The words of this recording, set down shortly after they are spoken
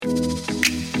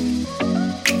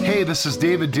Hey, this is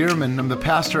David Dearman. I'm the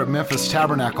pastor at Memphis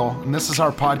Tabernacle, and this is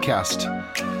our podcast.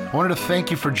 I wanted to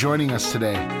thank you for joining us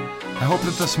today. I hope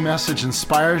that this message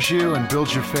inspires you and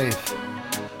builds your faith.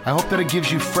 I hope that it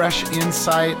gives you fresh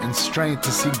insight and strength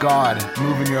to see God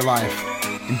move in your life.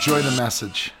 Enjoy the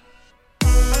message.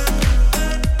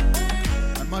 I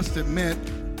must admit,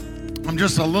 I'm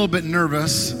just a little bit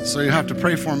nervous, so you have to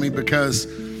pray for me because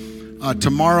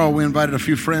tomorrow we invited a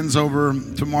few friends over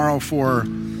tomorrow for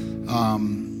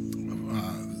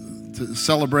to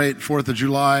celebrate 4th of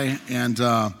July, and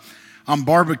I'm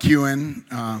barbecuing,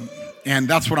 and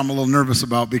that's what I'm a little nervous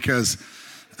about because,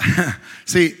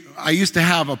 see, I used to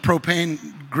have a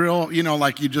propane grill, you know,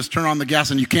 like you just turn on the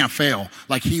gas and you can't fail.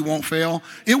 Like he won't fail.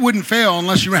 It wouldn't fail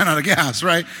unless you ran out of gas,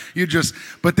 right?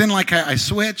 But then like I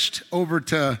switched over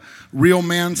to real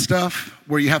man stuff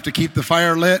where you have to keep the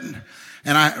fire lit,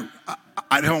 and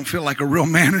I don't feel like a real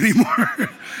man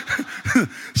anymore.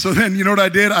 So then, you know what I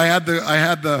did? I had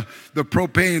the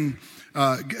propane,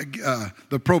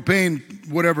 the propane,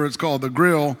 whatever it's called, the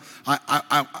grill.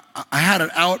 I had it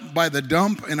out by the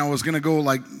dump, and I was gonna go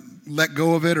like let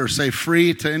go of it or say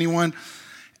free to anyone,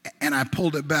 and I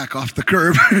pulled it back off the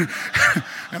curb.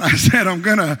 And I said, I'm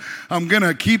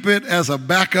gonna keep it as a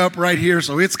backup right here.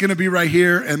 So it's gonna be right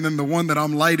here, and then the one that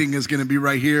I'm lighting is gonna be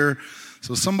right here.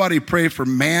 So somebody pray for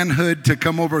manhood to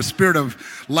come over, a spirit of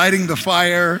lighting the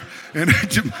fire. And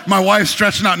my wife's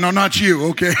stretching out, no, not you,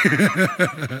 okay?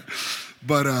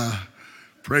 But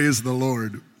praise the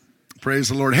Lord. Praise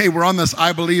the Lord. Hey, we're on this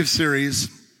I Believe series.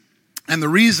 And the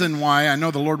reason why, I know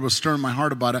the Lord was stirring my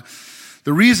heart about it.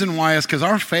 The reason why is because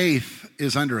our faith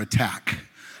is under attack.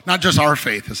 Not just our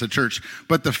faith as a church,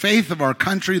 but the faith of our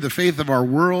country, the faith of our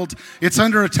world, it's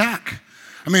under attack.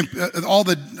 I mean, all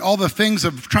the things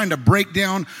of trying to break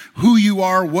down who you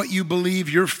are, what you believe,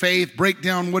 your faith, break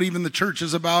down what even the church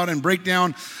is about, and break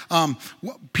down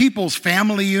people's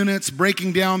family units,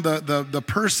 breaking down the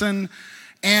person.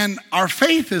 And our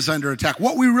faith is under attack.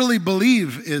 What we really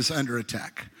believe is under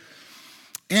attack.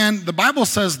 And the Bible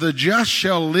says the just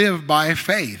shall live by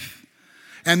faith.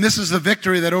 And this is the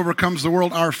victory that overcomes the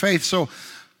world, our faith. So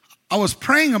I was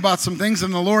praying about some things,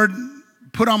 and the Lord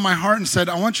put on my heart and said,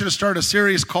 I want you to start a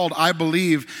series called I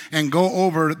Believe and go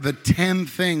over the 10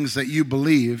 things that you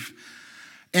believe.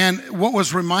 And what I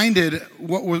was reminded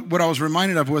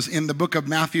of was in the book of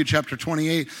Matthew chapter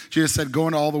 28, Jesus said, go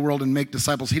into all the world and make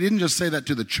disciples. He didn't just say that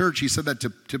to the church, he said that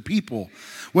to people.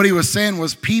 What he was saying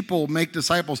was people make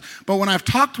disciples. But when I've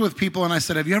talked with people and I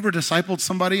said, have you ever discipled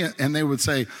somebody? And they would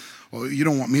say, well, you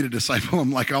don't want me to disciple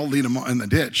them, like I'll lead them in the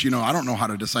ditch. You know, I don't know how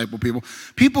to disciple people.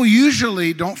 People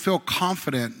usually don't feel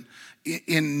confident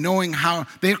in knowing how,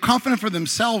 they're confident for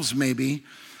themselves maybe,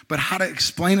 but how to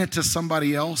explain it to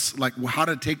somebody else, like how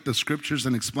to take the scriptures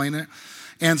and explain it.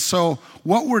 And so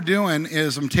what we're doing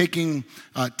is I'm taking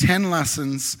 10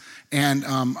 lessons and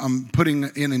I'm putting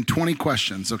in 20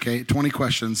 questions, okay? 20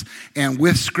 questions. And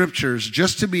with scriptures,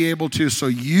 just to be able to, so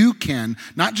you can,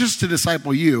 not just to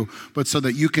disciple you, but so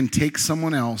that you can take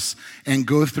someone else and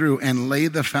go through and lay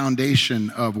the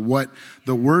foundation of what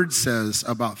the word says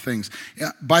about things.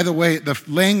 By the way, the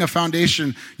laying a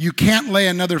foundation, you can't lay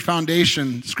another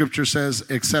foundation, scripture says,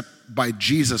 except by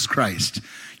Jesus Christ.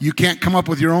 You can't come up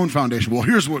with your own foundation. Well,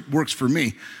 here's what works for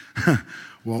me.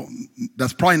 Well,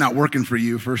 that's probably not working for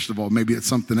you, first of all. Maybe it's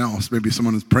something else. Maybe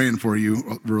someone is praying for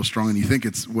you real strong and you think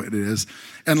it's what it is.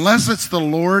 Unless it's the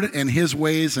Lord and his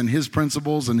ways and his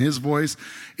principles and his voice,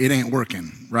 it ain't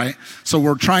working, right? So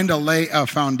we're trying to lay a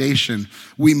foundation.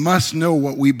 We must know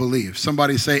what we believe.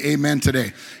 Somebody say amen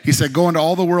today. He said, go into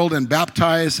all the world and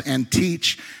baptize and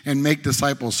teach and make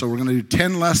disciples. So we're going to do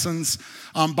 10 lessons.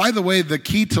 By the way, the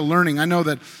key to learning, I know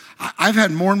that I've had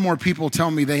more and more people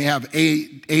tell me they have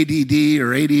ADD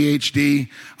or ADHD.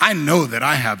 I know that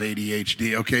I have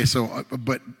ADHD, okay? So,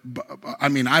 but I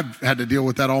mean, I've had to deal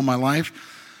with that all my life.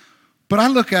 But I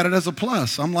look at it as a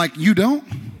plus. I'm like, you don't?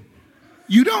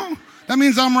 You don't? That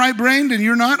means I'm right-brained and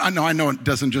you're not? I know it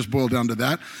doesn't just boil down to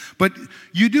that. But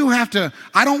you do have to,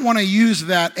 I don't want to use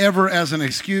that ever as an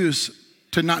excuse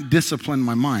to not discipline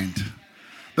my mind.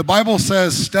 The Bible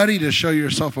says, study to show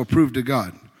yourself approved to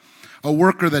God. A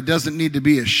worker that doesn't need to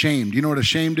be ashamed. You know what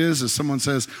ashamed is? Is someone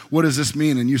says, what does this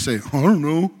mean? And you say, I don't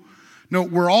know. No,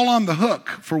 we're all on the hook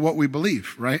for what we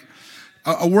believe, right?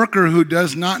 A worker who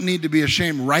does not need to be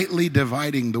ashamed, rightly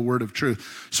dividing the word of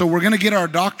truth. So we're going to get our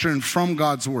doctrine from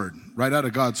God's word, right out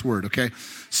of God's word, okay?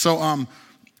 So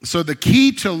the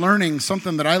key to learning,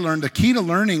 something that I learned, the key to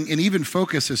learning and even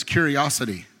focus is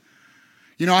curiosity.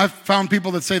 You know, I've found people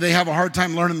that say they have a hard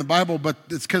time learning the Bible, but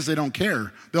it's because they don't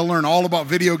care. They'll learn all about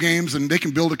video games and they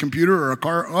can build a computer or a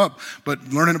car up, but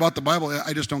learning about the Bible,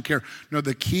 I just don't care. No,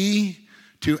 the key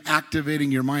to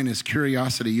activating your mind is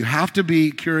curiosity. You have to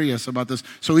be curious about this.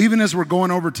 So even as we're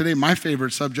going over today, my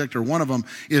favorite subject, or one of them,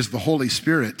 is the Holy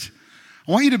Spirit.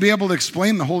 I want you to be able to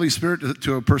explain the Holy Spirit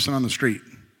to a person on the street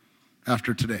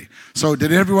after today. So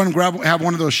did everyone have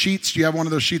one of those sheets? Do you have one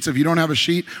of those sheets? If you don't have a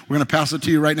sheet, we're going to pass it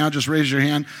to you right now. Just raise your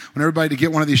hand. I want everybody to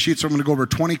get one of these sheets. So I'm going to go over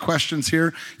 20 questions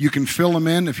here. You can fill them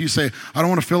in. If you say, I don't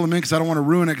want to fill them in because I don't want to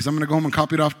ruin it because I'm going to go home and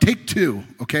copy it off, take 2,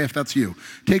 okay, if that's you.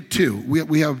 Take 2.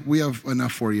 We have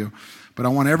enough for you. But I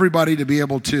want everybody to be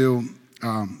able to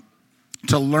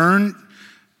learn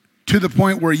to the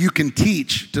point where you can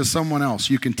teach to someone else.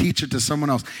 You can teach it to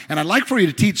someone else. And I'd like for you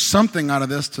to teach something out of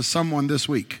this to someone this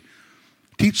week.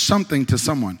 Teach something to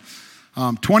someone.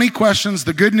 20 questions.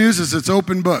 The good news is it's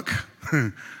open book.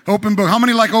 Open book. How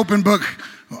many like open book?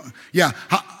 Yeah.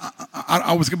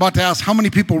 I was about to ask, how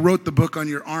many people wrote the book on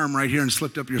your arm right here and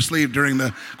slipped up your sleeve during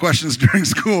the questions during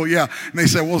school? Yeah. And they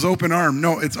said, well, it's open arm.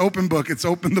 No, it's open book. It's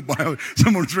open the Bible.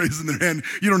 Someone's raising their hand.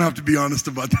 You don't have to be honest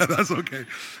about that. That's okay.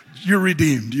 You're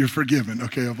redeemed. You're forgiven,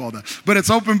 okay, of all that. But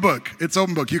it's open book. It's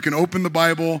open book. You can open the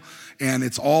Bible, and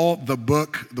it's all the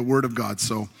book, the Word of God.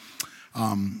 So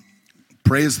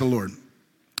praise the Lord.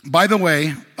 By the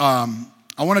way, I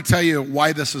want to tell you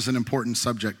why this is an important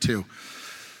subject too.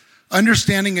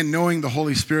 Understanding and knowing the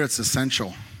Holy Spirit's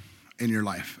essential in your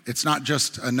life. It's not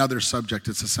just another subject,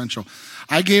 it's essential.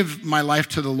 I gave my life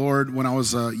to the Lord when I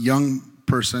was a young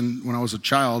person, when I was a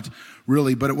child,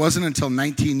 really, but it wasn't until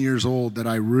 19 years old that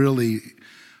I really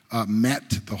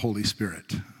met the Holy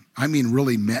Spirit. I mean,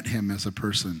 really met him as a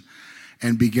person,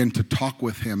 and begin to talk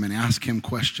with him and ask him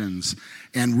questions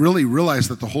and really realize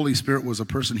that the Holy Spirit was a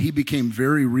person. He became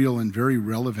very real and very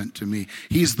relevant to me.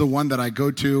 He's the one that I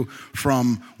go to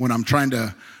from when I'm trying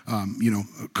to,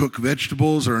 cook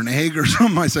vegetables or an egg or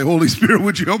something. I say, Holy Spirit,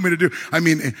 would you help me to do? I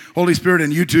mean, Holy Spirit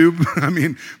and YouTube,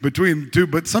 between two.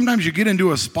 But sometimes you get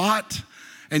into a spot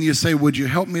and you say, would you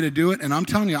help me to do it? And I'm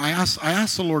telling you, I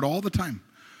ask the Lord all the time.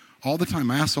 All the time.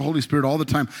 I ask the Holy Spirit all the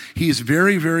time. He is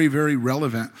very, very, very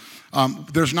relevant.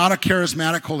 There's not a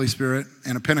charismatic Holy Spirit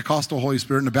and a Pentecostal Holy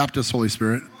Spirit and a Baptist Holy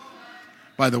Spirit,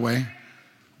 by the way.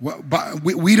 But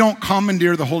we don't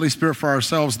commandeer the Holy Spirit for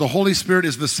ourselves. The Holy Spirit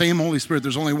is the same Holy Spirit.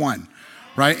 There's only one,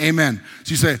 right? Amen.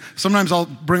 So you say, sometimes I'll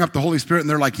bring up the Holy Spirit and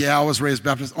they're like, yeah, I was raised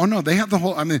Baptist. Oh no, they have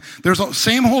there's the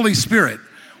same Holy Spirit.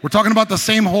 We're talking about the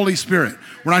same Holy Spirit.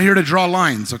 We're not here to draw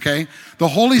lines, okay? The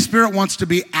Holy Spirit wants to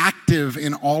be active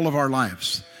in all of our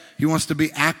lives. He wants to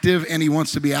be active and he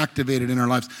wants to be activated in our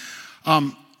lives.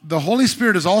 The Holy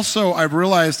Spirit is also, I've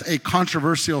realized, a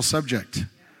controversial subject.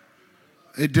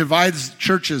 It divides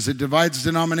churches. It divides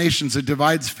denominations. It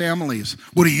divides families.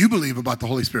 What do you believe about the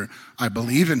Holy Spirit? I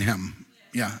believe in him.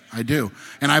 Yeah, I do.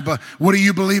 And what do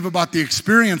you believe about the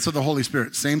experience of the Holy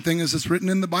Spirit? Same thing as it's written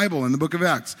in the Bible, in the book of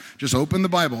Acts. Just open the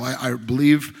Bible. I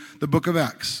believe the book of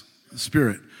Acts, the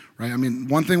Spirit, right? I mean,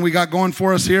 one thing we got going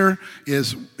for us here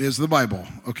is the Bible,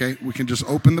 okay? We can just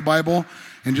open the Bible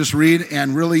and just read,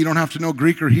 and really you don't have to know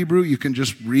Greek or Hebrew. You can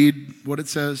just read what it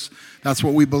says. That's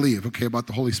what we believe, okay, about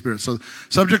the Holy Spirit. So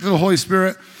subject of the Holy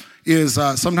Spirit is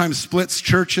sometimes splits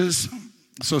churches.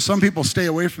 So some people stay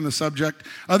away from the subject.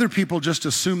 Other people just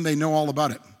assume they know all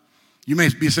about it. You may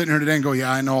be sitting here today and go,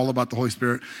 yeah, I know all about the Holy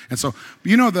Spirit. And so,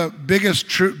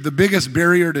 the biggest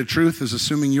barrier to truth is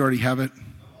assuming you already have it.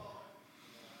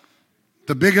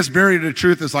 The biggest barrier to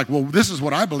truth is like, well, this is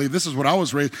what I believe. This is what I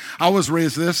was raised. I was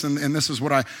raised this, and this is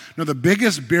what No, the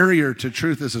biggest barrier to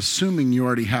truth is assuming you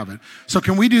already have it. So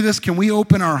can we do this? Can we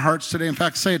open our hearts today? In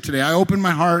fact, say it today. I open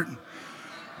my heart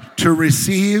to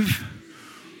receive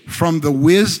from the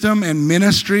wisdom and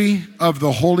ministry of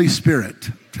the Holy Spirit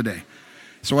today.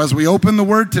 So as we open the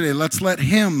Word today, let's let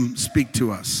Him speak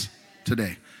to us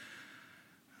today.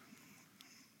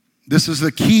 This is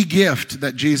the key gift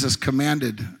that Jesus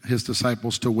commanded His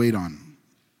disciples to wait on.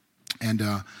 And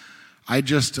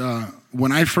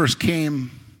when I first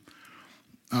came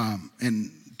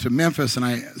to Memphis and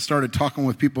I started talking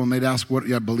with people and they'd ask, what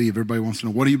do I believe? Everybody wants to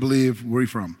know, what do you believe? Where are you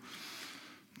from?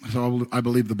 So I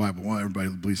believe the Bible. Well, everybody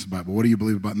believes the Bible. What do you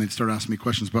believe about? And they'd start asking me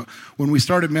questions. But when we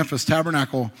started Memphis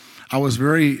Tabernacle, I was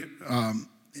very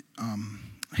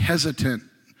hesitant,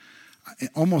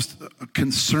 almost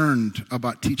concerned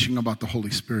about teaching about the Holy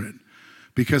Spirit.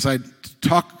 Because I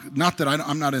talk, not that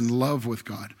I'm not in love with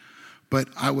God, but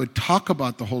I would talk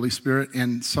about the Holy Spirit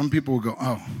and some people would go,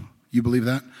 oh, you believe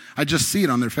that? I just see it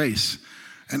on their face.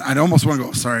 And I'd almost want to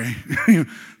go, sorry, I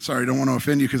don't want to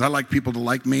offend you because I like people to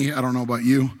like me. I don't know about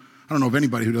you. I don't know of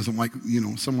anybody who doesn't like,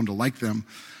 someone to like them.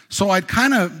 So I'd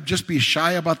kind of just be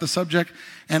shy about the subject.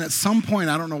 And at some point,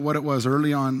 I don't know what it was,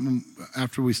 early on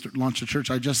after we launched the church,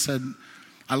 I just said,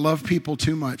 I love people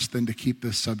too much than to keep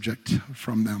this subject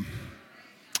from them.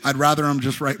 I'd rather them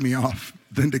just write me off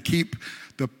than to keep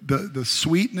the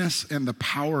sweetness and the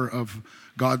power of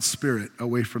God's Spirit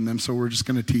away from them. So we're just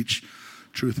going to teach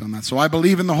truth on that. So I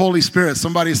believe in the Holy Spirit.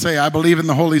 Somebody say, I believe in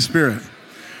the Holy Spirit.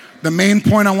 The main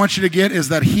point I want you to get is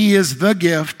that he is the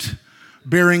gift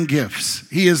bearing gifts.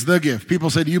 He is the gift. People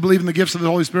say, do you believe in the gifts of the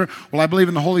Holy Spirit? Well, I believe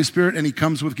in the Holy Spirit, and he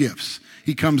comes with gifts.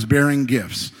 He comes bearing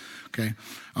gifts. Okay.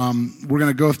 We're going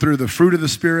to go through the fruit of the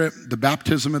Spirit, the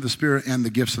baptism of the Spirit, and the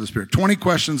gifts of the Spirit. 20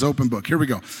 questions, open book. Here we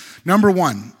go. Number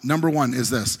one is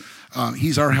this.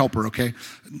 He's our helper, okay?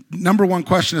 Number one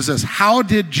question is this. How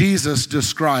did Jesus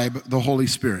describe the Holy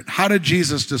Spirit? How did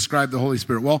Jesus describe the Holy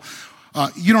Spirit? Well,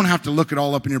 you don't have to look it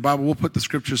all up in your Bible. We'll put the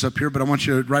scriptures up here, but I want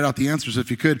you to write out the answers if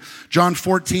you could. John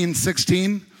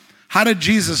 14:16. How did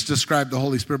Jesus describe the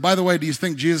Holy Spirit? By the way, do you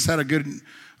think Jesus had a good,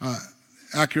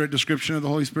 accurate description of the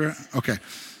Holy Spirit?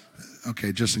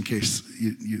 Okay, just in case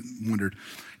you wondered.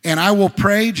 And I will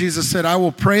pray, Jesus said, I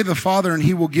will pray the Father, and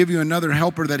he will give you another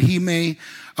helper that he may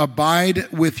abide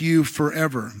with you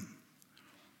forever.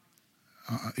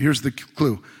 Here's the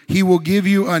clue. He will give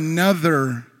you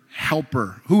another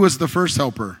helper. Who was the first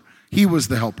helper? He was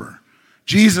the helper.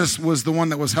 Jesus was the one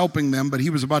that was helping them, but he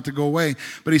was about to go away.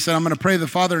 But he said, I'm going to pray the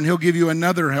Father, and he'll give you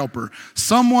another helper.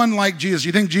 Someone like Jesus.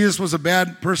 You think Jesus was a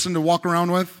bad person to walk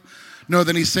around with? No,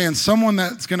 then he's saying someone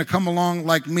that's going to come along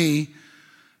like me.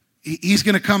 He's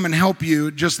going to come and help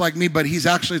you just like me, but it's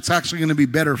actually going to be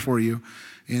better for you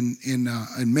in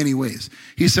many ways.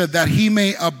 He said that he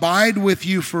may abide with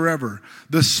you forever.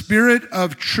 The Spirit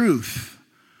of truth,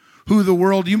 who the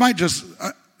world, you might just,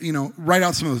 write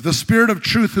out some of those. The Spirit of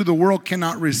truth, who the world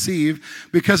cannot receive,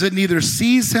 because it neither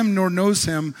sees him nor knows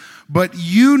him, but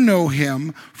you know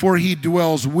him, for he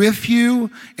dwells with you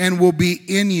and will be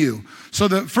in you. So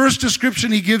the first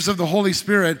description he gives of the Holy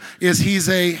Spirit is he's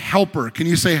a helper. Can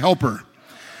you say helper?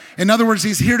 In other words,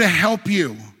 he's here to help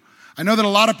you. I know that a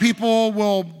lot of people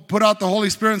will put out the Holy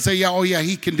Spirit and say,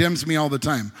 he condemns me all the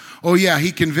time. Oh yeah,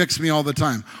 he convicts me all the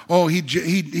time. Oh, he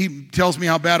tells me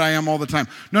how bad I am all the time.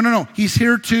 No. He's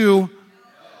here to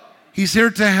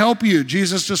help you.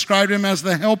 Jesus described him as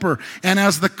the helper and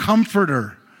as the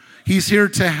comforter. He's here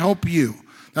to help you.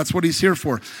 That's what he's here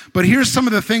for. But here's some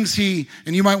of the things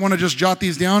and you might want to just jot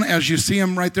these down as you see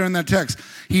him right there in that text.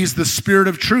 He's the Spirit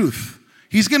of truth.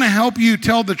 He's going to help you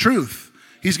tell the truth.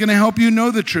 He's going to help you know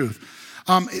the truth.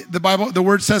 The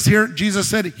word says here, Jesus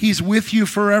said, he's with you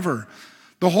forever.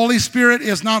 The Holy Spirit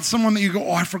is not someone that you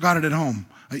go, I forgot it at home.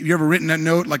 You ever written that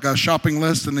note, like a shopping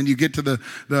list, and then you get to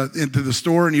into the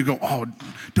store and you go, oh,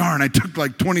 darn, I took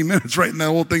like 20 minutes writing that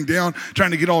whole thing down,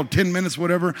 trying to get all 10 minutes,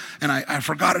 whatever, and I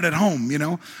forgot it at home,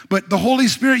 But the Holy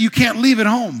Spirit, you can't leave at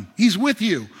home. He's with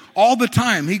you all the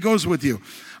time. He goes with you.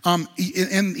 And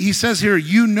he says here,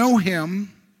 you know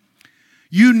him,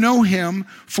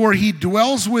 for he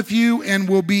dwells with you and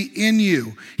will be in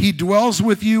you. He dwells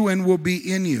with you and will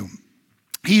be in you.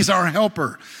 He's our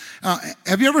helper.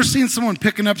 Have you ever seen someone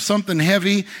picking up something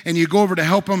heavy and you go over to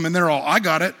help them and they're all, I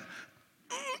got it.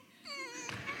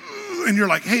 And you're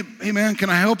like, hey man, can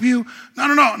I help you? No,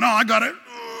 I got it.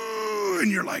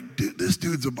 And you're like, dude, this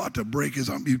dude's about to break his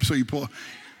arm. So you pull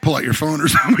out your phone or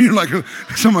something. You're like,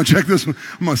 someone check this one.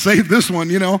 I'm going to save this one,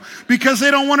 because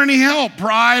they don't want any help.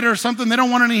 Pride or something. They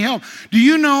don't want any help. Do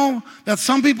you know that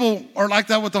some people are like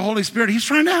that with the Holy Spirit? He's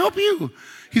trying to help you.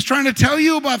 He's trying to tell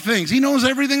you about things. He knows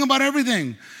everything about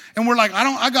everything. And we're like,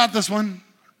 I got this one.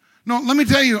 No, let me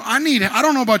tell you, I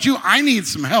don't know about you. I need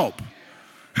some help.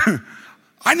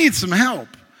 I need some help.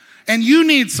 And you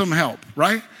need some help,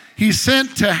 right? He's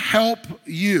sent to help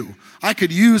you. I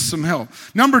could use some help.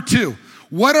 Number 2,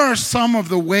 what are some of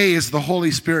the ways the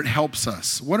Holy Spirit helps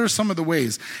us? What are some of the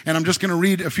ways? And I'm just going to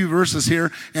read a few verses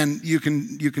here, and you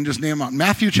can just name them out.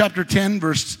 Matthew chapter 10,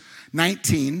 verse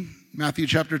 19. Matthew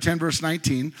chapter 10, verse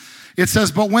 19. It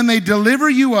says, but when they deliver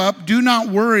you up, do not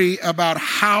worry about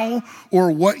how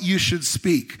or what you should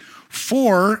speak.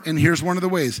 For, and here's one of the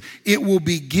ways, it will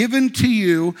be given to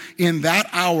you in that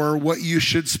hour what you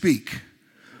should speak.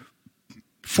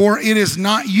 For it is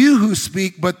not you who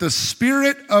speak, but the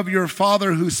Spirit of your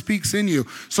Father who speaks in you.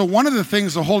 So one of the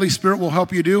things the Holy Spirit will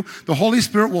help you do, the Holy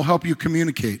Spirit will help you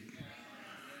communicate.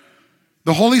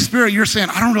 The Holy Spirit, you're saying,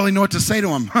 I don't really know what to say to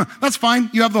him. That's fine.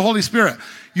 You have the Holy Spirit.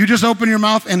 You just open your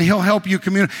mouth and he'll help you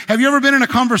communicate. Have you ever been in a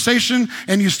conversation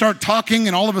and you start talking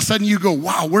and all of a sudden you go,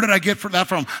 wow, where did I get that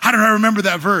from? How did I remember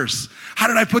that verse? How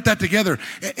did I put that together?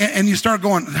 And you start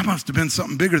going, that must have been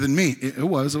something bigger than me. It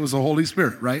was the Holy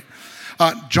Spirit, right?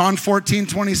 John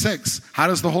 14:26. How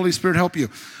does the Holy Spirit help you?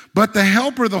 But the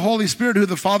Helper, the Holy Spirit, who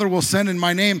the Father will send in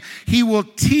my name, he will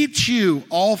teach you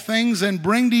all things and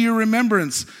bring to your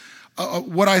remembrance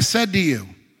what I said to you.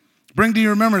 Bring to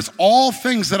your remembrance all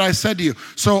things that I said to you.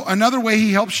 So another way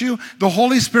he helps you, the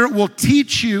Holy Spirit will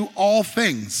teach you all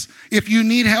things. If you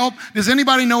need help, does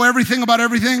anybody know everything about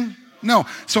everything? No.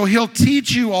 So he'll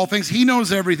teach you all things. He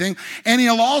knows everything. And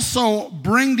he'll also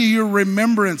bring to your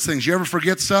remembrance things. You ever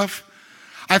forget stuff?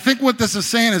 I think what this is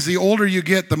saying is the older you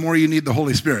get, the more you need the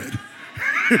Holy Spirit.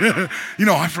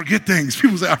 I forget things.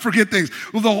 People say, I forget things.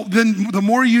 Well, then the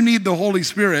more you need the Holy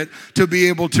Spirit to be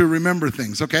able to remember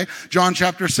things, okay? John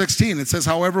chapter 16, it says,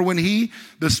 however, when he,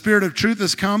 the Spirit of truth,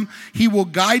 has come, he will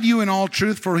guide you in all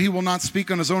truth, for he will not speak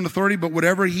on his own authority, but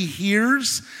whatever he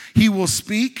hears, he will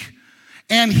speak.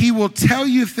 And he will tell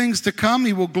you things to come.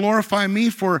 He will glorify me,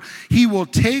 for he will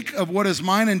take of what is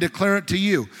mine and declare it to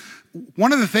you.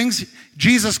 One of the things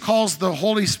Jesus calls the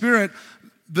Holy Spirit,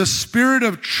 the Spirit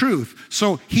of truth.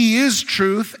 So he is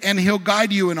truth and he'll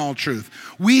guide you in all truth.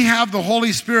 We have the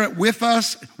Holy Spirit with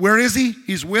us. Where is he?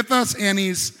 He's with us and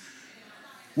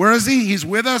where is he? He's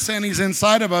with us and he's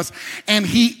inside of us. And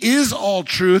he is all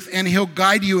truth and he'll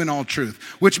guide you in all truth.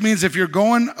 Which means if you're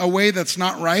going a way that's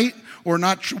not right or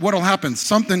not, what'll happen?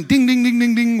 Something ding, ding, ding,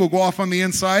 ding, ding will go off on the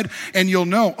inside and you'll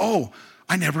know, oh,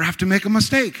 I never have to make a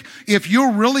mistake. If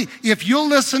you'll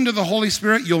listen to the Holy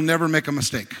Spirit, you'll never make a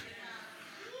mistake.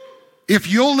 If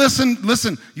you'll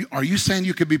listen, are you saying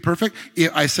you could be perfect?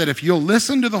 I said, if you'll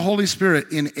listen to the Holy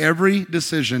Spirit in every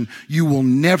decision, you will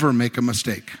never make a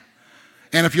mistake.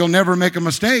 And if you'll never make a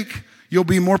mistake, you'll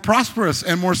be more prosperous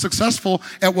and more successful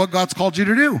at what God's called you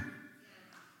to do.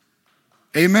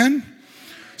 Amen?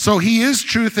 So he is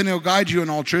truth and he'll guide you in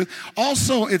all truth.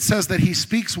 Also, it says that he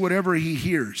speaks whatever he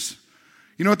hears.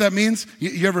 You know what that means?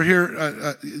 You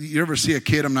ever see a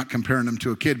kid? I'm not comparing him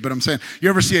to a kid, but I'm saying, you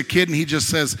ever see a kid and he just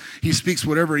says, he speaks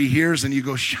whatever he hears and you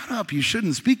go, shut up, you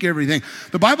shouldn't speak everything.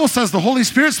 The Bible says the Holy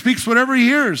Spirit speaks whatever he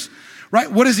hears,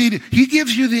 right? What does he do? He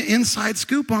gives you the inside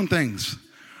scoop on things,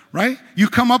 right? You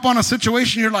come up on a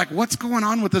situation, you're like, what's going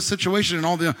on with this situation?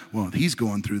 And well, he's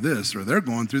going through this or they're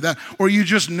going through that. Or you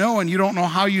just know and you don't know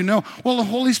how you know. Well, the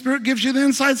Holy Spirit gives you the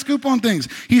inside scoop on things.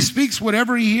 He speaks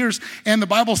whatever he hears. And the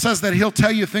Bible says that he'll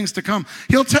tell you things to come.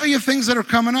 He'll tell you things that are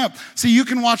coming up. See, you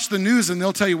can watch the news and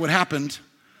they'll tell you what happened.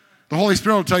 The Holy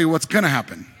Spirit will tell you what's going to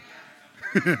happen.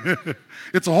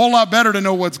 It's a whole lot better to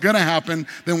know what's going to happen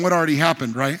than what already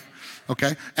happened, right?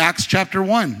 Okay. Acts chapter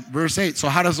 1, verse 8. So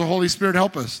how does the Holy Spirit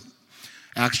help us?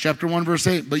 Acts chapter 1, verse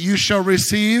 8. But you shall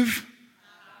receive.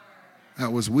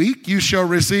 That was weak. You shall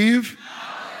receive.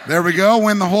 There we go.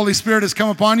 When the Holy Spirit has come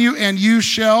upon you, and you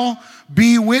shall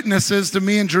be witnesses to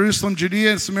me in Jerusalem,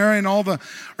 Judea, and Samaria, and all the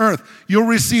earth. You'll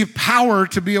receive power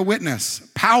to be a witness.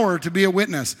 Power to be a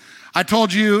witness. I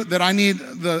told you that I need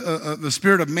the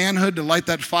spirit of manhood to light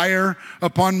that fire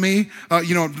upon me,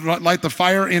 light the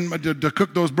fire to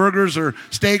cook those burgers or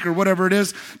steak or whatever it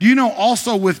is.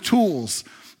 Also with tools.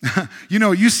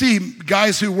 You see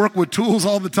guys who work with tools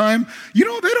all the time. They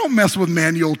don't mess with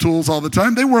manual tools all the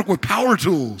time. They work with power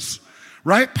tools.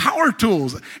 Right? Power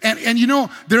tools. And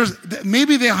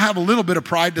maybe they'll have a little bit of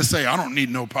pride to say, I don't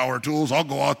need no power tools. I'll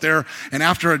go out there. And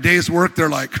after a day's work, they're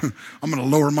like, I'm going to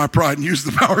lower my pride and use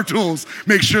the power tools.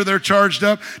 Make sure they're charged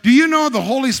up. Do you know the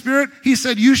Holy Spirit? He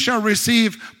said, you shall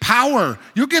receive power.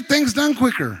 You'll get things done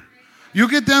quicker. You'll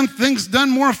get things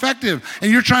done more effective.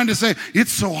 And you're trying to say,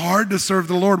 it's so hard to serve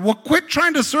the Lord. Well, quit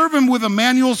trying to serve him with a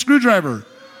manual screwdriver.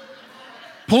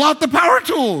 Pull out the power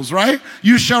tools, right?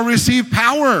 You shall receive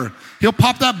power. He'll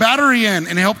pop that battery in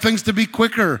and help things to be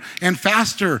quicker and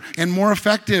faster and more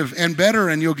effective and better,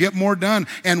 and you'll get more done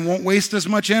and won't waste as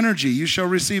much energy. You shall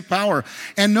receive power.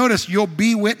 And notice, you'll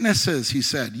be witnesses, he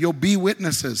said. You'll be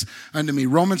witnesses unto me.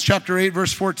 Romans chapter 8,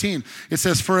 verse 14. It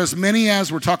says, for as many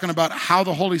as, we're talking about how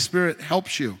the Holy Spirit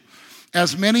helps you.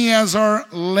 As many as are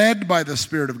led by the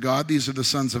Spirit of God, these are the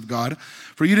sons of God.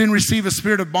 For you didn't receive a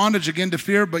spirit of bondage again to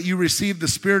fear, but you received the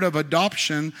spirit of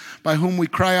adoption by whom we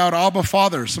cry out, Abba,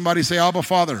 Father. Somebody say, Abba,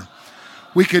 Father.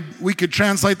 We could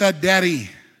translate that, Daddy.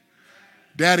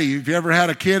 Daddy, have you ever had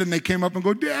a kid and they came up and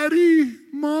go, Daddy,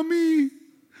 Mommy?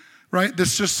 right?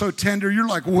 That's just so tender. You're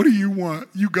like, what do you want?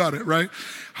 You got it, right?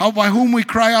 How by whom we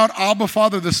cry out, Abba,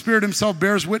 Father, the Spirit himself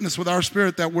bears witness with our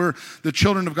spirit that we're the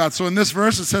children of God. So in this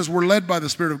verse, it says we're led by the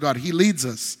Spirit of God. He leads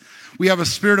us. We have a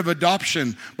spirit of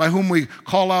adoption by whom we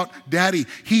call out Daddy.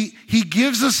 He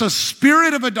gives us a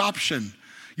spirit of adoption.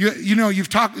 You know,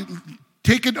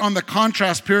 take it on the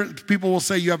contrast. People will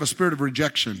say you have a spirit of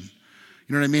rejection.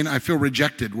 You know what I mean? I feel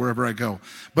rejected wherever I go.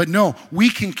 But no, we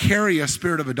can carry a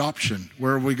spirit of adoption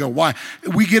wherever we go. Why?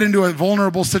 We get into a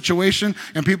vulnerable situation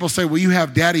and people say, well, you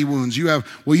have daddy wounds. You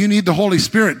need the Holy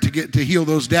Spirit to heal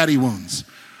those daddy wounds.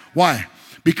 Why?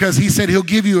 Because he said he'll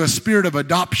give you a spirit of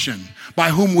adoption by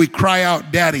whom we cry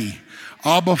out, Daddy,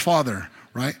 Abba, Father,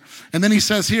 right? And then he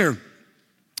says here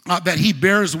that he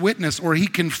bears witness, or he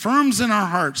confirms in our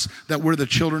hearts that we're the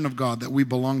children of God, that we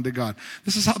belong to God.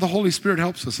 This is how the Holy Spirit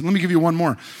helps us. And let me give you one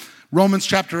more. Romans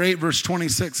chapter 8, verse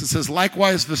 26, it says,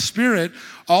 likewise, the Spirit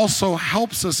also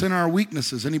helps us in our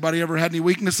weaknesses. Anybody ever had any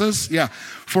weaknesses? Yeah.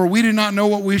 For we do not know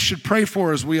what we should pray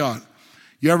for as we ought.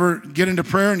 You ever get into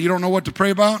prayer and you don't know what to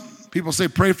pray about? People say,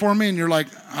 pray for me, and you're like,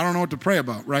 I don't know what to pray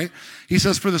about, right? He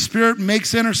says, for the Spirit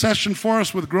makes intercession for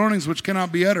us with groanings which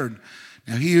cannot be uttered.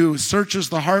 Now, he who searches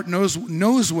the heart knows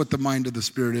what the mind of the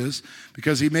Spirit is,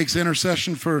 because he makes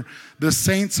intercession for the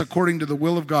saints according to the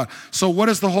will of God. So what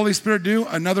does the Holy Spirit do?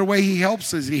 Another way he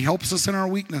helps is he helps us in our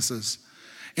weaknesses.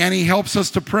 And he helps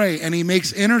us to pray, and he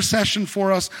makes intercession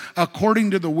for us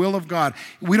according to the will of God.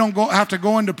 We don't have to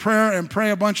go into prayer and pray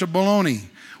a bunch of baloney.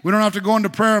 We don't have to go into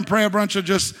prayer and pray a bunch of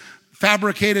just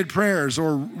fabricated prayers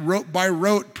or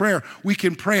rote prayer. We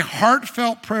can pray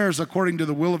heartfelt prayers according to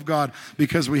the will of God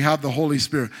because we have the Holy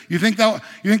Spirit. You think the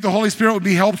Holy Spirit would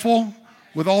be helpful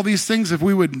with all these things if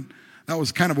we would? That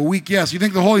was kind of a weak yes. You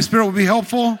think the Holy Spirit would be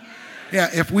helpful? Yeah,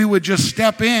 if we would just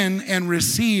step in and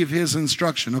receive his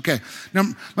instruction. Okay, now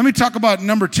let me talk about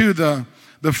number 2, the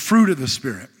fruit of the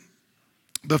Spirit.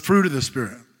 The fruit of the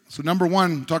Spirit. So number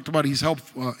 1, talked about he's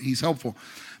helpful.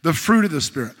 The fruit of the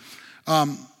Spirit.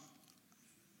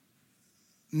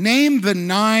 Name the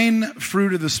 9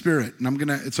 fruit of the Spirit.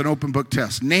 And it's an open book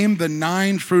test. Name the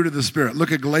 9 fruit of the Spirit.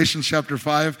 Look at Galatians chapter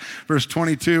 5, verse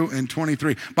 22 and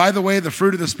 23. By the way, the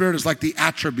fruit of the Spirit is like the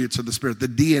attributes of the Spirit, the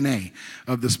DNA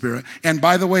of the Spirit. And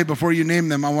by the way, before you name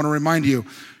them, I want to remind you,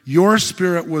 your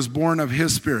spirit was born of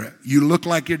his Spirit. You look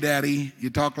like your daddy. You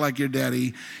talk like your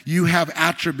daddy. You have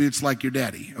attributes like your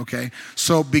daddy, okay?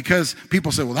 So because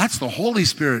people say, well, that's the Holy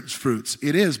Spirit's fruits.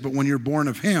 It is, but when you're born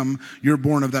of him, you're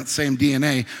born of that same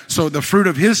DNA. So the fruit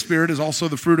of his Spirit is also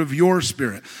the fruit of your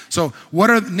spirit. So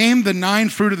name the 9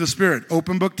 fruit of the Spirit.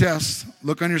 Open book test.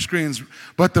 Look on your screens.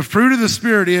 But the fruit of the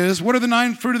Spirit is, what are the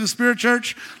 9 fruit of the Spirit,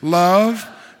 church? Love,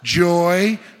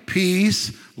 joy,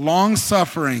 peace,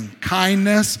 long-suffering,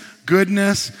 kindness,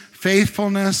 goodness,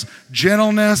 faithfulness,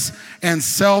 gentleness, and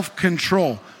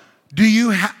self-control. Do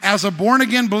you, as a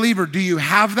born-again believer, do you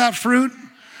have that fruit?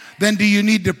 Then do you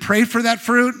need to pray for that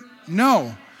fruit?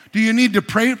 No. Do you need to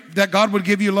pray that God would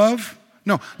give you love?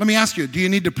 No. Let me ask you, do you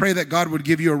need to pray that God would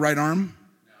give you a right arm?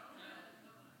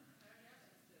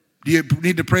 Do you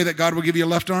need to pray that God will give you a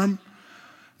left arm?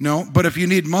 No. But if you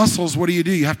need muscles, what do?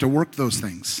 You have to work those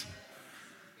things.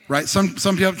 Right?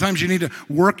 Sometimes you need to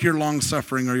work your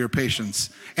long-suffering or your patience.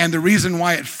 And the reason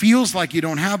why it feels like you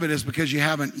don't have it is because you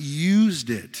haven't used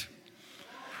it.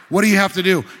 What do you have to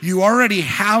do? You already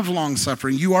have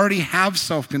long-suffering. You already have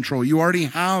self-control. You already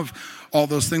have all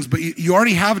those things, but you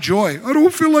already have joy. I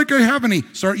don't feel like I have any.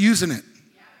 Start using it.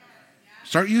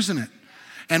 Start using it.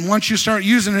 And once you start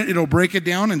using it, it'll break it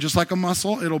down, and just like a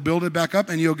muscle, it'll build it back up,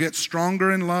 and you'll get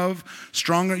stronger in love,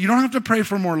 stronger. You don't have to pray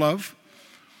for more love.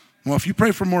 Well, if you pray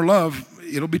for more love,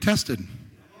 it'll be tested.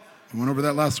 We went over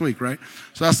that last week, right?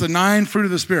 So that's the 9 fruit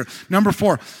of the Spirit. Number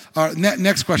 4,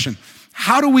 next question.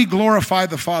 How do we glorify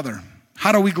the Father?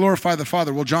 How do we glorify the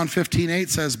Father? Well, John 15:8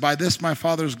 says, by this my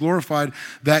Father is glorified,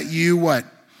 that you what?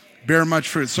 Bear much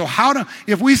fruit. So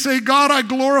if we say, God, I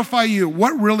glorify you,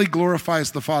 what really glorifies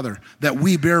the Father? That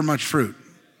we bear much fruit.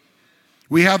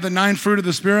 We have the 9 fruit of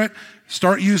the Spirit.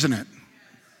 Start using it.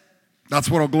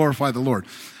 That's what will glorify the Lord.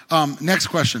 Next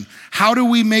question. How do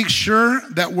we make sure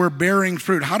that we're bearing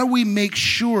fruit? How do we make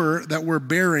sure that we're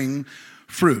bearing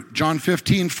fruit? John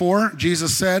 15:4,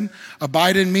 Jesus said,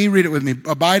 abide in me, read it with me.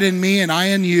 Abide in me and I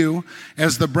in you,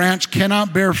 as the branch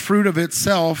cannot bear fruit of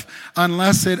itself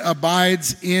unless it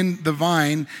abides in the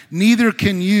vine. Neither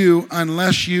can you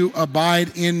unless you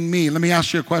abide in me. Let me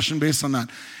ask you a question based on that.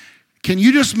 Can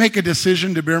you just make a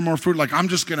decision to bear more fruit? Like, I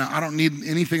don't need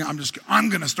anything. I'm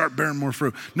going to start bearing more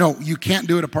fruit. No, you can't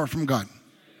do it apart from God.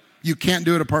 You can't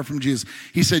do it apart from Jesus.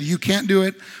 He said, you can't do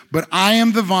it, but I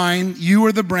am the vine, you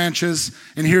are the branches,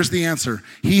 and here's the answer.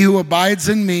 He who abides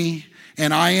in me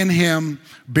and I in him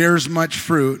bears much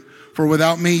fruit, for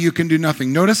without me you can do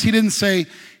nothing. Notice he didn't say,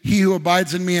 he who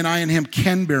abides in me and I in him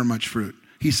can bear much fruit.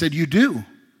 He said, you do.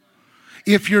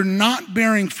 If you're not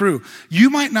bearing fruit, you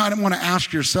might not want to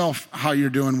ask yourself how you're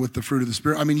doing with the fruit of the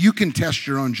Spirit. I mean, you can test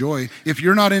your own joy. If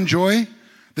you're not in joy,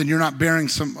 then you're not bearing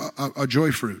a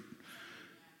joy fruit.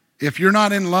 If you're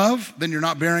not in love, then you're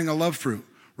not bearing a love fruit,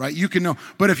 right? You can know.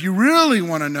 But if you really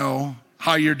want to know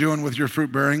how you're doing with your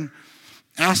fruit bearing,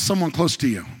 ask someone close to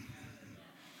you.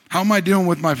 How am I doing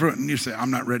with my fruit? And you say,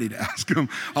 I'm not ready to ask him.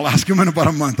 I'll ask him in about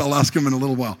a month. I'll ask him in a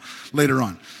little while later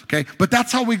on. Okay? But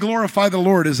that's how we glorify the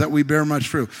Lord, is that we bear much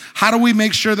fruit. How do we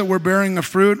make sure that we're bearing the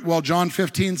fruit? Well, John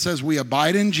 15 says we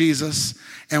abide in Jesus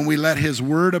and we let his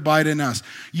word abide in us.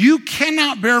 You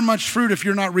cannot bear much fruit if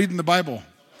you're not reading the Bible.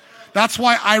 That's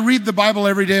why I read the Bible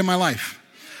every day of my life.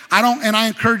 And I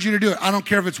encourage you to do it. I don't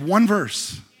care if it's one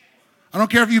verse. I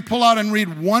don't care if you pull out and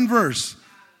read one verse.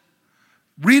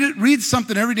 Read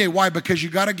something every day. Why? Because you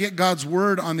got to get God's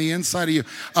word on the inside of you.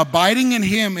 Abiding in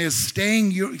him is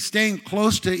staying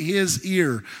close to his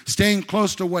ear, staying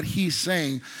close to what he's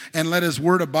saying, and let his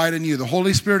word abide in you. The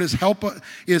Holy Spirit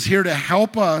is here to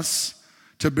help us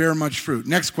to bear much fruit.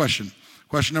 Next question.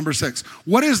 Question number 6.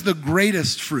 What is the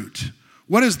greatest fruit?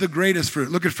 What is the greatest fruit?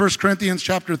 Look at 1 Corinthians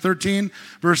chapter 13,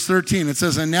 verse 13. It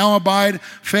says, and now abide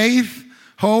faith,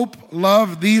 hope,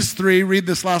 love, these three. Read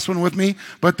this last one with me.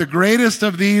 But the greatest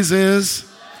of these is,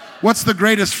 what's the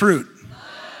greatest fruit?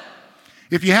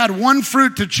 If you had one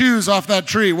fruit to choose off that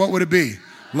tree, what would it be?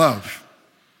 Love.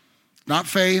 Not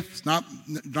faith, not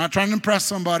trying to impress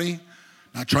somebody,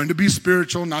 not trying to be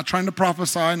spiritual, not trying to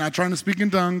prophesy, not trying to speak in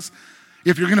tongues.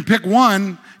 If you're going to pick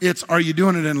one, it's, are you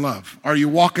doing it in love? Are you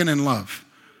walking in love?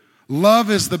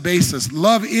 Love is the basis.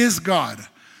 Love is God.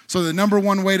 So the number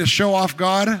one way to show off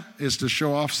God is to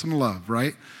show off some love,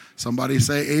 right? Somebody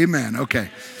say amen. Okay.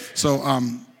 So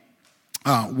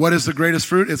what is the greatest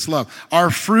fruit? It's love.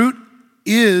 Our fruit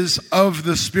is of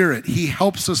the Spirit. He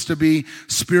helps us to be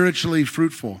spiritually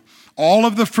fruitful. All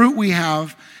of the fruit we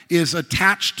have is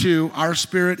attached to our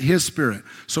spirit, his spirit.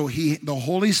 So the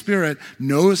Holy Spirit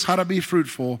knows how to be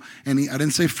fruitful. And I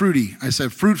didn't say fruity, I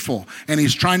said fruitful. And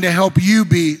he's trying to help you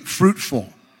be fruitful.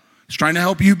 He's trying to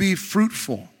help you be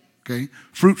fruitful. Okay,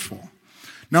 fruitful.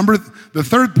 The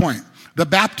third point, the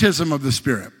baptism of the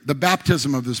Spirit. The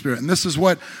baptism of the Spirit. And this is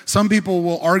what some people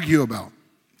will argue about.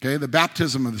 Okay, the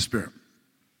baptism of the Spirit.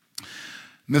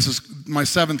 And this is my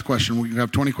 7th question. We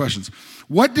have 20 questions.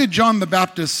 What did John the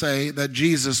Baptist say that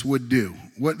Jesus would do?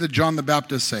 What did John the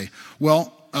Baptist say?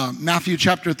 Well, Matthew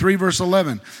chapter 3, verse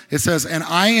 11. It says, and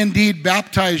I indeed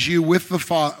baptize you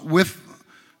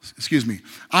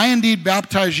I indeed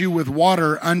baptize you with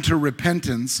water unto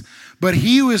repentance, but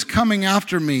he who is coming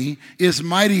after me is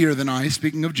mightier than I,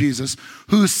 speaking of Jesus,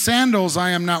 whose sandals I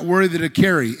am not worthy to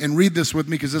carry. And read this with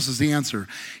me because this is the answer.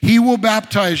 He will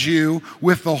baptize you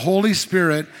with the Holy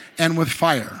Spirit and with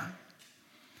fire.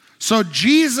 So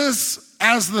Jesus,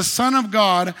 as the Son of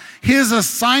God, his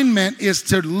assignment is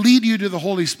to lead you to the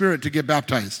Holy Spirit to get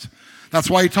baptized. That's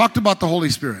why he talked about the Holy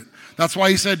Spirit. That's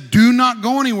why he said, do not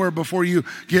go anywhere before you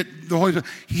get the Holy Spirit.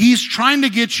 He's trying to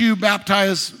get you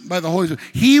baptized by the Holy Spirit.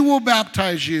 He will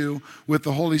baptize you with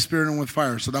the Holy Spirit and with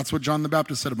fire. So that's what John the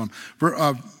Baptist said about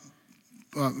him.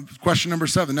 Question number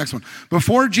 7, next one.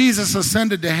 Before Jesus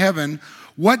ascended to heaven,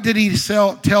 what did he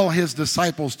tell his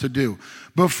disciples to do?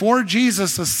 Before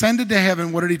Jesus ascended to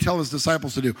heaven, what did he tell his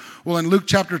disciples to do? Well, in Luke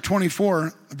chapter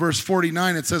 24, verse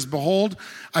 49, it says, behold,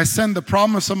 I send the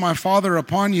promise of my Father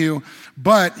upon you,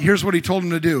 but here's what he told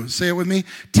them to do. Say it with me.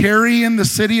 Tarry in the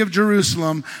city of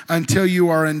Jerusalem until you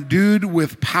are endued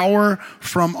with power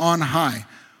from on high.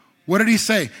 What did he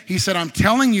say? He said, I'm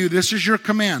telling you, this is your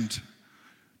command.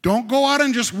 Don't go out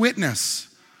and just witness.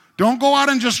 Don't go out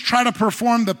and just try to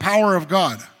perform the power of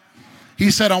God.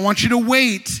 He said, I want you to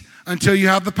wait until you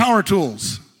have the power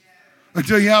tools,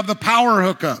 until you have the power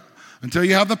hookup, until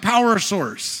you have the power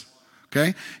source.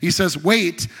 Okay? He says,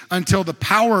 wait until the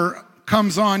power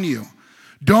comes on you.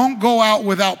 Don't go out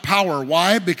without power.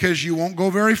 Why? Because you won't go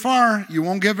very far. You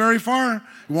won't get very far.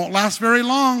 It won't last very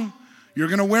long. You're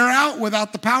going to wear out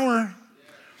without the power.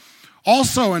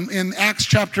 Also, in Acts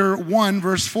chapter 1,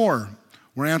 verse 4,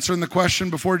 we're answering the question,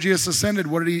 before Jesus ascended,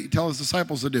 what did he tell his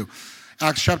disciples to do?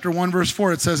 Acts chapter 1, verse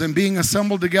 4, it says, and being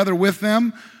assembled together with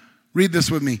them, read this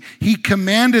with me, he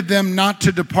commanded them not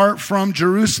to depart from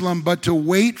Jerusalem, but to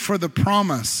wait for the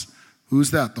promise. Who's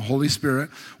that? The Holy Spirit,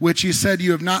 which he said,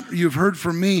 you've heard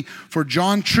from me, for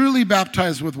John truly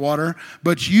baptized with water,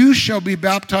 but you shall be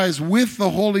baptized with the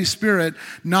Holy Spirit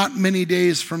not many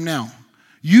days from now.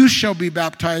 You shall be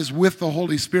baptized with the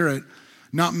Holy Spirit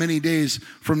not many days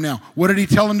from now. What did he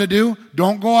tell them to do?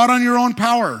 Don't go out on your own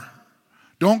power.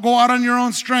 Don't go out on your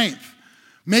own strength.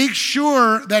 Make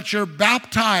sure that you're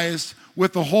baptized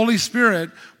with the Holy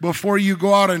Spirit before you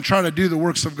go out and try to do the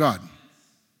works of God.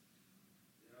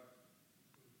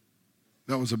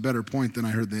 That was a better point than I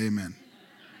heard the amen.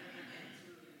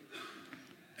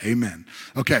 Amen.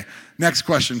 Okay, next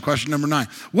question. Question number 9.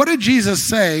 What did Jesus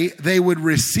say they would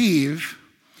receive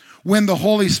when the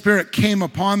Holy Spirit came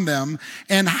upon them,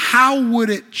 and how would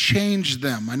it change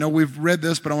them? I know we've read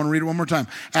this, but I want to read it one more time.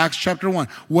 Acts chapter 1.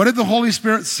 What did the Holy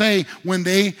Spirit say when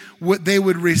they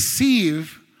would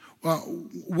receive?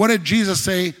 What did Jesus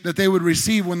say that they would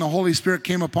receive when the Holy Spirit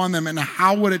came upon them, and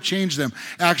how would it change them?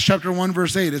 Acts chapter 1,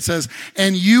 verse 8, it says,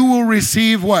 and you will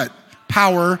receive what?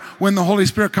 Power when the Holy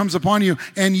Spirit comes upon you,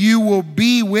 and you will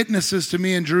be witnesses to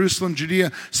me in Jerusalem,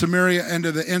 Judea, Samaria, and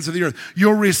to the ends of the earth.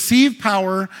 You'll receive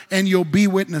power, and you'll be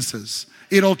witnesses.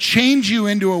 It'll change you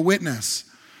into a witness.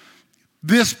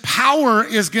 This power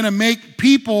is going to make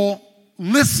people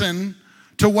listen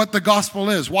to what the gospel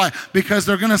is. Why? Because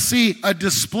they're going to see a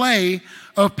display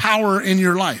of power in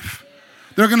your life.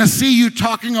 They're going to see you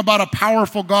talking about a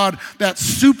powerful God that's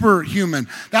superhuman.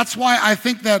 That's why I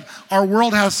think that our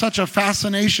world has such a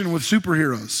fascination with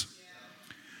superheroes.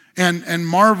 And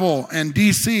Marvel and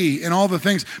DC and all the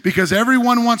things, because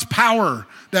everyone wants power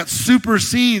that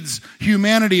supersedes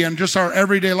humanity and just our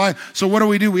everyday life. So what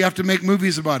do? We have to make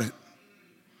movies about it.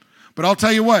 But I'll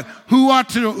tell you what,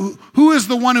 who is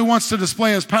the one who wants to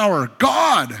display his power?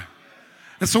 God.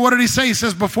 And so what did he say? He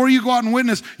says, before you go out and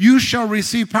witness, you shall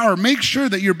receive power. Make sure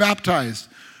that you're baptized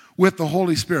with the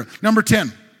Holy Spirit. Number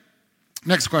 10,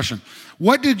 next question.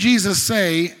 What did Jesus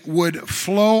say would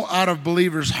flow out of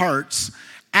believers' hearts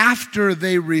after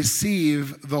they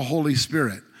receive the Holy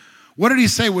Spirit? What did he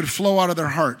say would flow out of their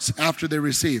hearts after they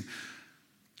receive?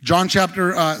 John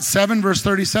chapter 7, verse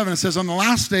 37, it says, on the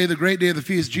last day, the great day of the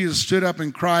feast, Jesus stood up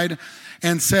and cried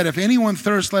and said, if anyone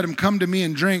thirsts, let him come to me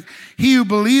and drink. He who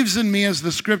believes in me, as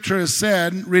the scripture has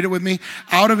said, read it with me,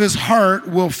 out of his heart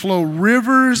will flow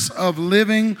rivers of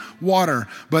living water.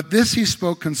 But this he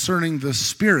spoke concerning the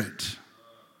Spirit.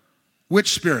 Which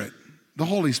Spirit? The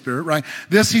Holy Spirit, right?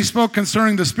 This he spoke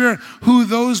concerning the Spirit, who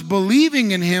those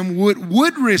believing in him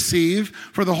would receive,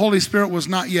 for the Holy Spirit was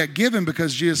not yet given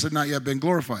because Jesus had not yet been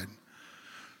glorified.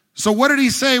 So what did he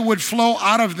say would flow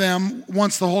out of them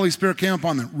once the Holy Spirit came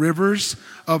upon them? Rivers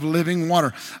of living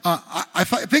water. I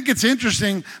think it's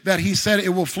interesting that he said it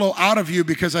will flow out of you,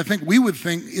 because I think we would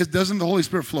think, doesn't the Holy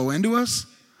Spirit flow into us?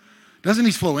 Doesn't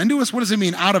he flow into us? What does it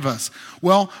mean, out of us?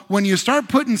 Well, when you start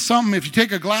putting something, if you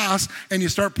take a glass and you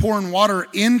start pouring water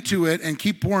into it and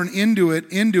keep pouring into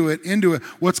it,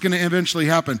 what's going to eventually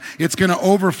happen? It's going to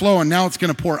overflow, and now it's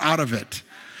going to pour out of it.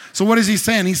 So what is he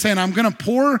saying? He's saying, I'm going to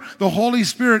pour the Holy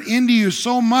Spirit into you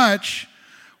so much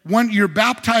when you're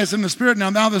baptized in the Spirit.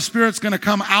 Now the Spirit's going to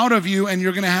come out of you, and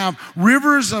you're going to have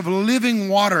rivers of living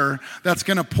water that's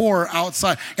going to pour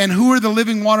outside. And who is the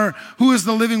living water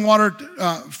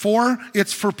for?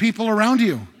 It's for people around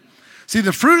you. See,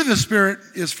 the fruit of the Spirit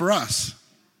is for us,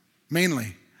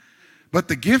 mainly. But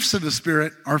the gifts of the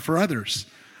Spirit are for others.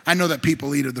 I know that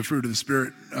people eat of the fruit of the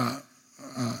Spirit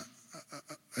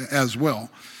as well.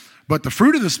 But the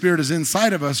fruit of the Spirit is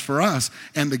inside of us for us,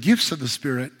 and the gifts of the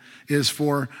Spirit is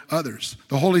for others.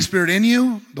 The Holy Spirit in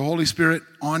you, the Holy Spirit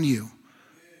on you.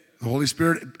 The Holy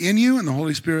Spirit in you and the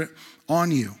Holy Spirit on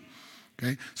you.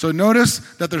 Okay? So notice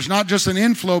that there's not just an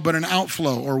inflow, but an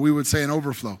outflow, or we would say an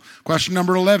overflow. Question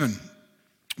number 11.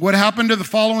 What happened to the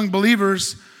following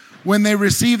believers when they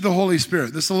received the Holy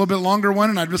Spirit? This is a little bit longer one,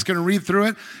 and I'm just going to read through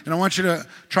it. And I want you to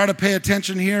try to pay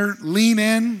attention here. Lean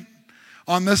in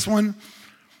on this one.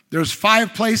 There's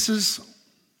 5 places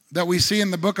that we see in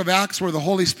the book of Acts where the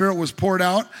Holy Spirit was poured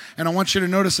out. And I want you to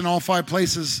notice in all 5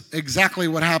 places exactly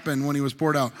what happened when he was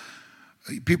poured out.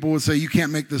 People would say, you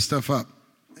can't make this stuff up.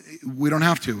 We don't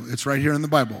have to. It's right here in the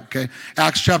Bible, okay?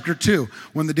 Acts chapter 2.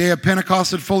 When the day of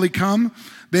Pentecost had fully come,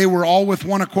 they were all with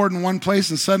one accord in one place,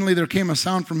 and suddenly there came a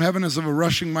sound from heaven as of a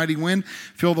rushing mighty wind,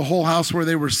 filled the whole house where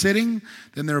they were sitting.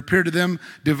 Then there appeared to them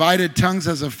divided tongues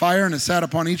as of fire, and it sat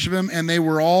upon each of them, and they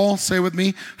were all, say with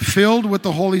me, filled with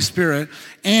the Holy Spirit,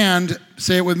 and,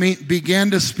 say it with me,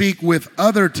 began to speak with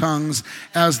other tongues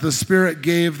as the Spirit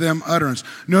gave them utterance.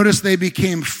 Notice they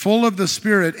became full of the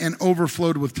Spirit and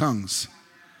overflowed with tongues.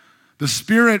 The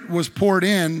Spirit was poured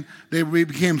in, they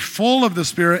became full of the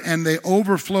Spirit, and they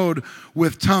overflowed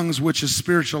with tongues, which is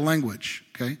spiritual language,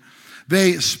 okay?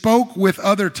 They spoke with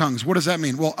other tongues. What does that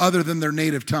mean? Well, other than their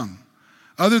native tongue.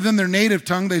 Other than their native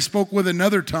tongue, they spoke with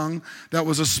another tongue that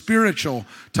was a spiritual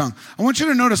tongue. I want you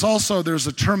to notice also there's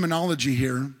a terminology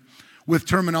here with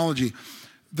terminology.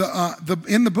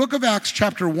 In the book of Acts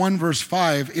chapter 1 verse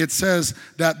 5, it says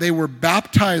that they were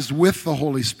baptized with the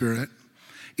Holy Spirit.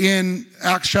 In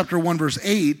Acts chapter 1 verse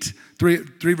 8,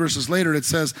 three verses later, it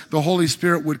says the Holy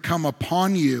Spirit would come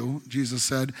upon you, Jesus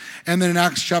said. And then in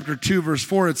Acts chapter 2 verse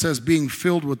 4, it says being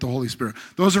filled with the Holy Spirit.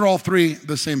 Those are all three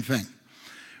the same thing.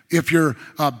 If you're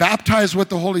baptized with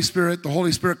the Holy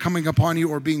Spirit coming upon you,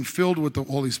 or being filled with the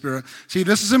Holy Spirit. See,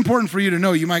 this is important for you to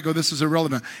know. You might go, this is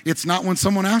irrelevant. It's not when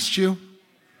someone asks you.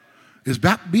 Is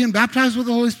being baptized with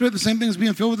the Holy Spirit the same thing as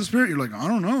being filled with the Spirit? You're like, I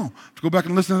don't know. Go back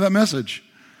and listen to that message.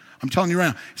 I'm telling you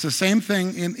right now. It's the same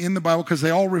thing in the Bible because they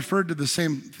all referred to the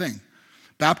same thing.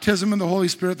 Baptism in the Holy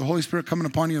Spirit coming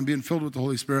upon you and being filled with the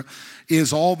Holy Spirit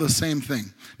is all the same thing.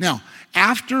 Now,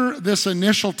 after this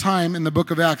initial time in the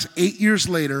book of Acts, 8 years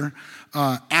later,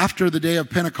 after the day of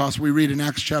Pentecost, we read in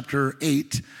Acts chapter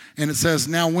 8, and it says,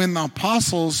 now when the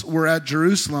apostles were at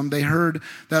Jerusalem, they heard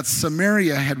that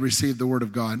Samaria had received the word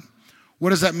of God. What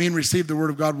does that mean, received the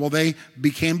word of God? Well, they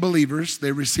became believers.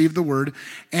 They received the word.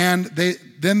 And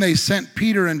then they sent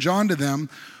Peter and John to them,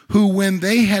 who, when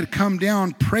they had come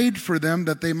down, prayed for them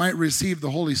that they might receive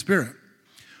the Holy Spirit.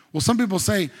 Well, some people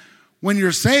say, when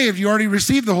you're saved, you already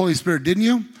received the Holy Spirit, didn't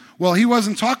you? Well, he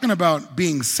wasn't talking about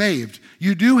being saved.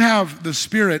 You do have the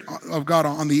Spirit of God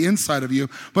on the inside of you,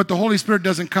 but the Holy Spirit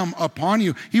doesn't come upon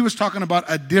you. He was talking about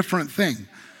a different thing.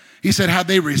 He said, had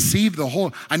they received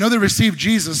I know they received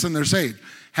Jesus and they're saved.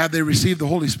 Had they received the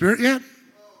Holy Spirit yet?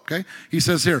 Okay. He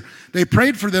says here, they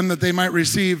prayed for them that they might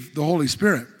receive the Holy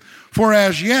Spirit. For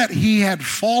as yet he had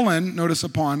fallen, notice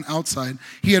upon, outside,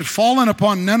 he had fallen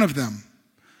upon none of them.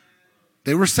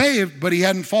 They were saved, but he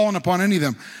hadn't fallen upon any of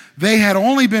them. They had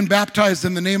only been baptized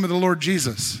in the name of the Lord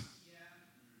Jesus.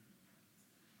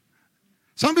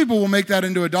 Some people will make that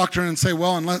into a doctrine and say,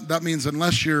 well, that means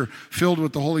unless you're filled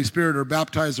with the Holy Spirit or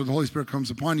baptized or the Holy Spirit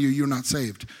comes upon you, you're not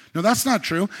saved. No, that's not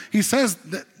true. He says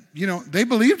that, they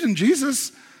believed in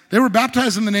Jesus. They were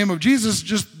baptized in the name of Jesus,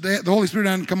 just the Holy Spirit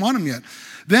hadn't come on them yet.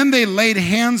 Then they laid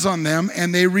hands on them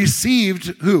and they received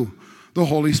who? The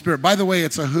Holy Spirit. By the way,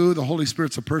 it's a who. The Holy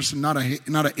Spirit's a person, not a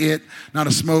it, not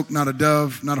a smoke, not a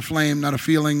dove, not a flame, not a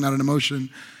feeling, not an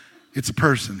emotion. It's a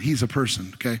person. He's a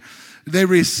person, okay? They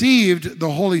received the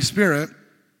Holy Spirit,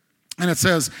 and it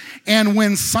says, and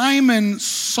when Simon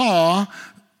saw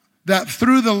that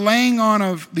through the laying on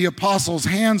of the apostles'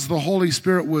 hands the Holy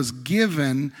Spirit was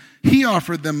given, he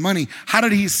offered them money. How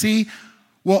did he see?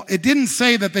 Well, it didn't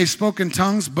say that they spoke in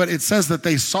tongues, but it says that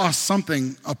they saw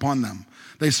something upon them.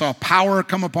 They saw power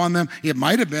come upon them. It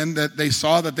might have been that they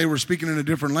saw that they were speaking in a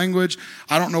different language.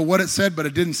 I don't know what it said, but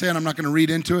it didn't say, and I'm not going to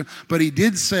read into it. But he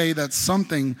did say that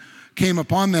something came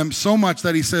upon them so much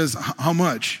that he says, how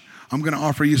much? I'm going to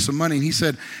offer you some money. And he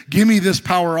said, give me this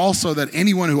power also that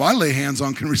anyone who I lay hands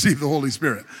on can receive the Holy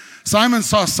Spirit. Simon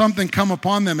saw something come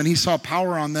upon them and he saw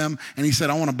power on them and he said,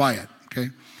 I want to buy it. Okay.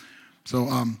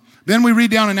 So then we read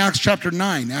down in Acts chapter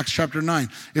 9.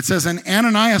 It says, and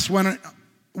Ananias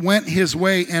went his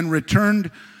way and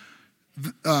returned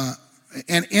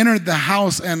and entered the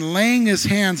house and laying his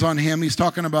hands on him. He's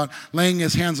talking about laying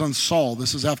his hands on Saul.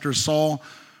 This is after Saul.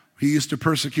 He used to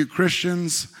persecute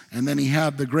Christians, and then he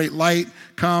had the great light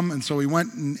come, and so he went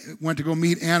to go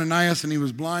meet Ananias, and he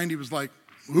was blind. He was like,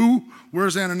 who?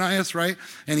 Where's Ananias, right?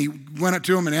 And he went up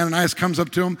to him, and Ananias comes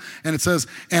up to him, and it says,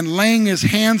 and laying his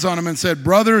hands on him and said,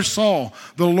 brother Saul,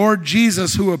 the Lord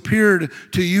Jesus who appeared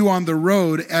to you on the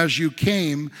road as you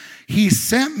came, he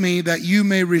sent me that you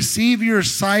may receive your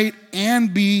sight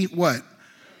and be what?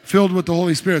 Filled with the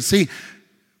Holy Spirit. See,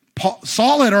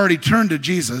 Saul had already turned to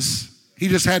Jesus. He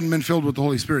just hadn't been filled with the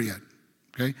Holy Spirit yet,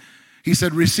 okay? He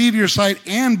said, receive your sight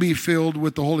and be filled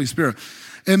with the Holy Spirit.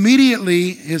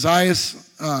 Immediately, his eyes,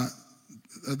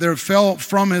 there fell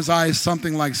from his eyes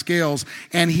something like scales,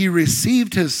 and he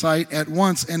received his sight at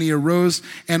once, and he arose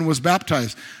and was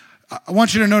baptized. I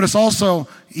want you to notice also,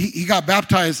 he got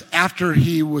baptized after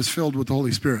he was filled with the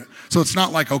Holy Spirit. So it's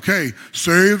not like, okay,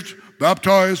 saved,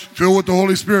 baptized, filled with the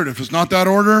Holy Spirit. If it's not that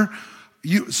order,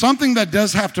 something that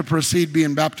does have to precede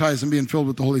being baptized and being filled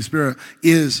with the Holy Spirit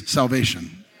is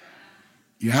salvation.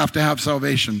 You have to have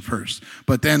salvation first.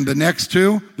 But then the next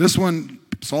two, this one,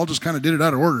 Saul just kind of did it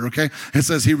out of order, okay? It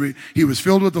says he was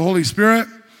filled with the Holy Spirit,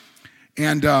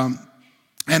 and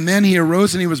then he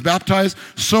arose and he was baptized.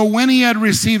 So when he had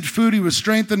received food, he was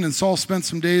strengthened, and Saul spent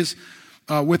some days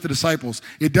with the disciples.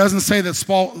 It doesn't say that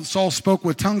Saul spoke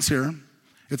with tongues here.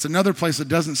 It's another place that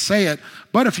doesn't say it.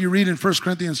 But if you read in 1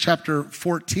 Corinthians chapter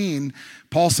 14,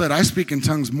 Paul said, I speak in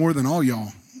tongues more than all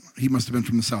y'all. He must have been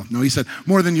from the south. No, he said,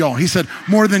 more than y'all. He said,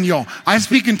 more than y'all. I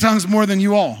speak in tongues more than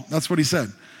you all. That's what he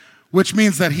said. Which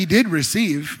means that he did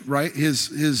receive, right, his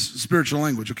spiritual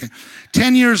language. Okay.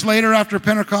 10 years later after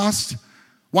Pentecost.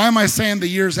 Why am I saying the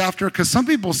years after? Because some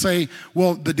people say,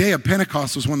 well, the day of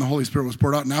Pentecost was when the Holy Spirit was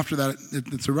poured out, and after that,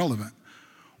 it's irrelevant.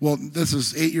 Well, this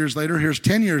is 8 years later. Here's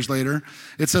 10 years later.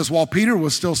 It says, while Peter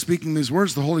was still speaking these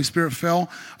words, the Holy Spirit fell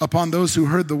upon those who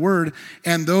heard the word,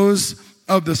 and those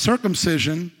of the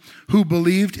circumcision who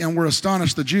believed and were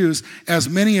astonished, the Jews, as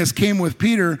many as came with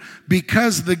Peter,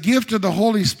 because the gift of the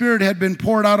Holy Spirit had been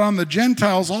poured out on the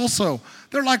Gentiles also.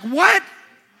 They're like, what?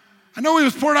 I know he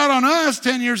was poured out on us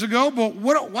 10 years ago, but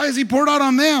why is he poured out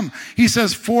on them? He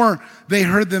says, for they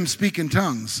heard them speak in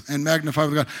tongues and magnify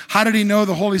with God. How did he know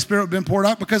the Holy Spirit had been poured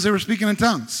out? Because they were speaking in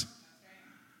tongues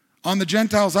on the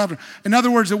Gentiles after. In other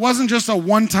words, it wasn't just a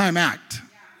one-time act.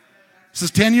 This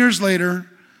is 10 years later.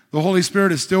 The Holy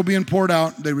Spirit is still being poured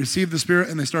out. They received the Spirit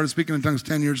and they started speaking in tongues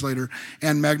 10 years later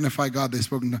and magnify God. They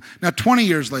spoke in tongues. Now, 20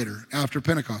 years later, after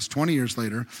Pentecost, 20 years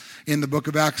later, in the book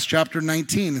of Acts chapter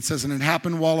 19, it says, and it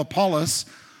happened while Apollos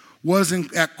was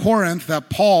at Corinth that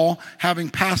Paul, having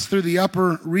passed through the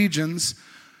upper regions,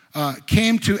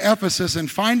 came to Ephesus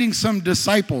and finding some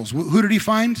disciples. Who did he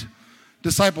find?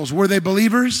 Disciples. Were they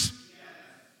believers?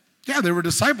 Yeah, they were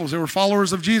disciples. They were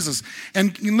followers of Jesus.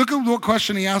 And look at what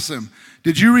question he asked them.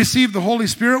 Did you receive the Holy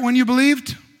Spirit when you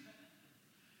believed?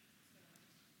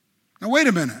 Now, wait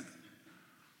a minute.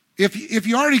 If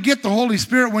you already get the Holy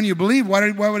Spirit when you believe,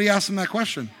 why would he ask them that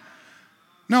question?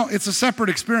 No, it's a separate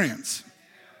experience.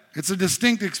 It's a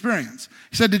distinct experience.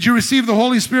 He said, did you receive the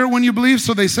Holy Spirit when you believed?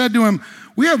 So they said to him,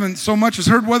 we haven't so much as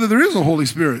heard whether there is a Holy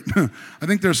Spirit. I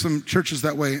think there's some churches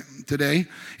that way today.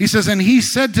 He says, and he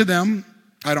said to them,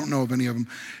 I don't know of any of them,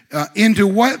 into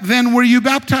what then were you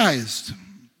baptized?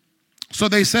 So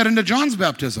they said, into John's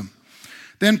baptism.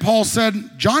 Then Paul said,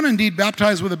 John indeed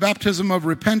baptized with a baptism of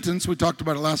repentance, we talked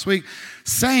about it last week,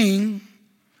 saying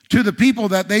to the people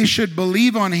that they should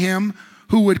believe on him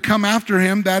who would come after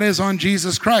him, that is on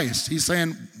Jesus Christ. He's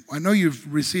saying, I know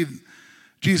you've received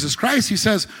Jesus Christ. He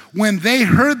says, when they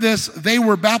heard this, they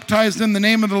were baptized in the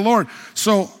name of the Lord.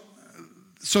 So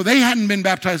they hadn't been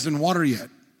baptized in water yet.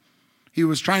 He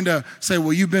was trying to say,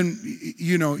 well, you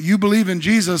believe in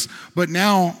Jesus, but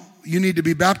now you need to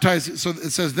be baptized. So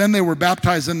it says, then they were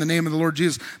baptized in the name of the Lord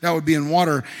Jesus. That would be in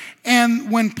water. And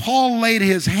when Paul laid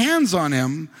his hands on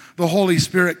him, the Holy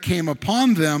Spirit came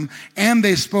upon them, and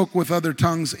they spoke with other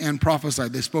tongues and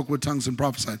prophesied. They spoke with tongues and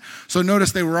prophesied. So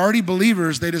notice they were already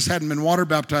believers. They just hadn't been water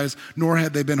baptized, nor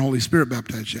had they been Holy Spirit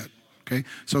baptized yet. Okay?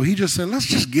 So he just said, let's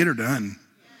just get her done.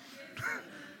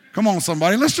 Come on,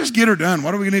 somebody. Let's just get her done.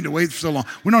 Why do we need to wait so long?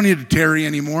 We don't need to tarry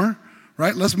anymore,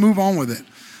 right? Let's move on with it.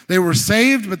 They were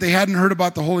saved, but they hadn't heard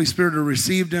about the Holy Spirit or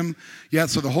received him yet.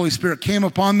 So the Holy Spirit came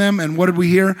upon them, and what did we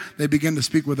hear? They began to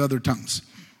speak with other tongues.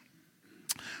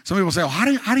 Some people say, well,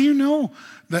 how do you know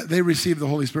that they received the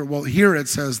Holy Spirit? Well, here it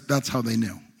says that's how they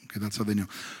knew. Okay, that's how they knew.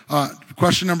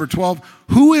 Question number 12,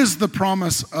 who is the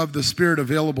promise of the Spirit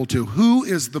available to? Who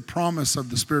is the promise of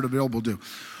the Spirit available to?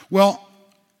 Well,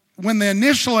 when the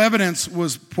initial evidence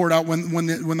was poured out, when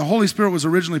the Holy Spirit was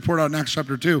originally poured out in Acts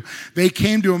chapter 2, they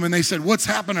came to him and they said, what's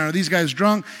happening? Are these guys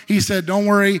drunk? He said, don't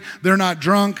worry, they're not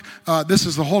drunk. This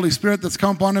is the Holy Spirit that's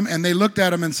come upon them. And they looked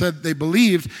at him and said they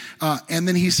believed. And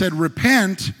then he said,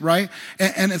 repent, right?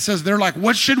 And it says, they're like,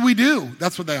 what should we do?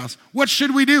 That's what they asked. What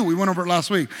should we do? We went over it last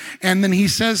week. And then he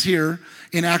says here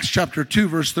in Acts chapter 2,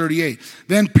 verse 38,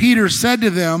 then Peter said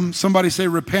to them, somebody say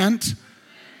repent.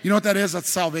 You know what that is? That's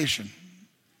salvation.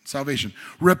 Salvation.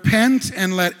 Repent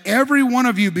and let every one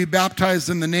of you be baptized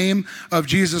in the name of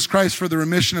Jesus Christ for the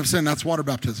remission of sin. That's water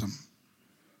baptism.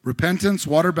 Repentance,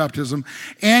 water baptism.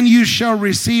 And you shall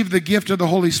receive the gift of the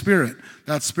Holy Spirit.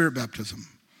 That's spirit baptism.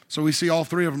 So we see all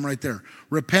three of them right there.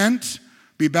 Repent,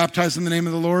 be baptized in the name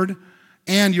of the Lord,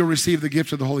 and you'll receive the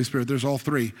gift of the Holy Spirit. There's all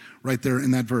three right there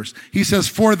in that verse. He says,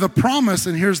 for the promise,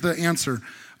 and here's the answer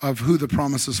of who the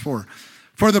promise is for.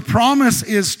 For the promise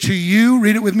is to you,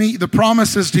 read it with me, the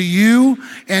promise is to you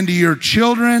and to your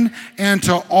children and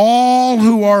to all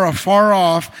who are afar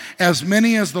off, as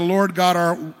many as the Lord God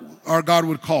our God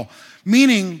would call.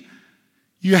 Meaning,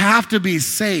 you have to be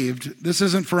saved. This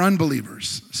isn't for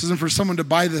unbelievers. This isn't for someone to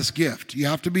buy this gift. You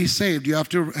have to be saved. You have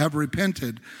to have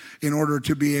repented in order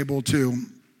to be able to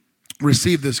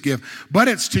receive this gift. But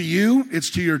it's to you,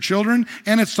 it's to your children,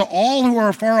 and it's to all who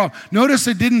are far off. Notice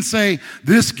it didn't say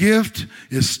this gift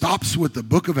stops with the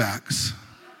book of Acts.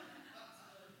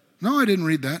 No, I didn't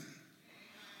read that.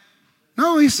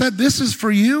 No, he said, this is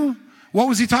for you. What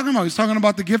was he talking about? He's talking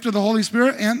about the gift of the Holy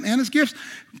Spirit and his gifts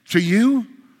to you,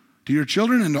 to your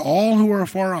children, and to all who are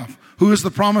afar off. Who is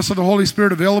the promise of the Holy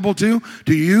Spirit available to?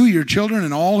 To you, your children,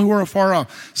 and all who are afar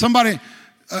off. Somebody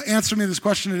answer me this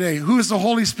question today. Who is the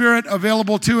Holy Spirit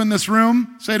available to in this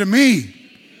room? Say to me.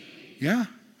 Yeah.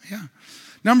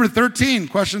 Number 13,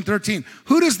 question 13.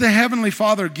 Who does the Heavenly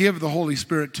Father give the Holy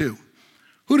Spirit to?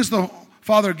 Who does the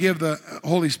Father give the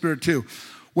Holy Spirit to?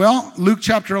 Well, Luke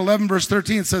chapter 11, verse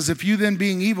 13 says, if you then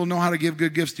being evil know how to give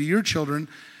good gifts to your children,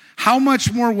 how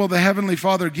much more will the Heavenly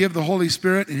Father give the Holy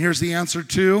Spirit? And here's the answer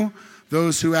to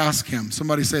those who ask him.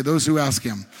 Somebody say, those who ask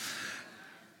him.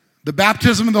 The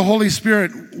baptism of the Holy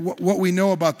Spirit, what we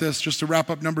know about this, just to wrap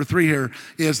up number 3 here,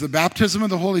 is the baptism of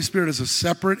the Holy Spirit is a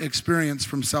separate experience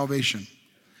from salvation.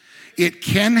 It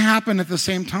can happen at the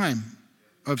same time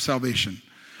of salvation.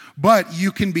 But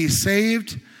you can be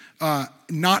saved,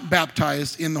 not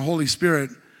baptized in the Holy Spirit.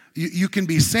 You can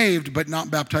be saved, but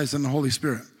not baptized in the Holy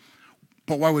Spirit.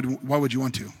 But why would you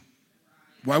want to?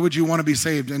 Why would you want to be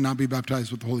saved and not be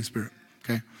baptized with the Holy Spirit?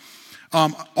 Okay.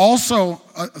 Also,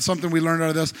 something we learned out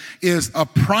of this is a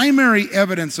primary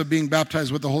evidence of being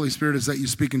baptized with the Holy Spirit is that you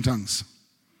speak in tongues.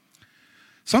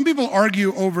 Some people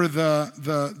argue over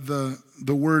the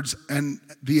words and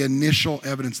the initial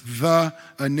evidence. The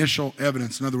initial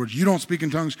evidence. In other words, you don't speak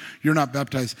in tongues, you're not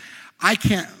baptized. I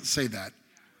can't say that.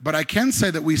 But I can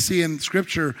say that we see in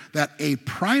Scripture that a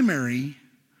primary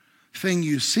thing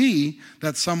you see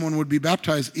that someone would be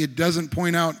baptized, it doesn't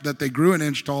point out that they grew an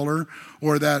inch taller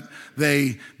or that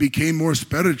they became more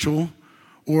spiritual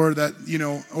or that,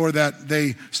 or that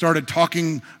they started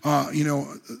talking,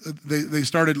 they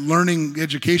started learning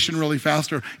education really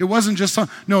faster. It wasn't just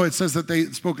no, it says that they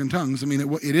spoke in tongues. I mean,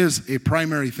 it is a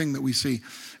primary thing that we see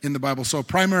in the Bible. So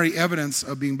primary evidence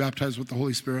of being baptized with the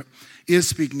Holy Spirit is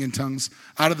speaking in tongues.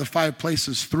 Out of the 5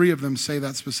 places, 3 of them say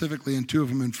that specifically and 2 of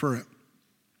them infer it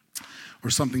or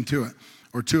something to it.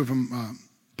 Or 2 of them,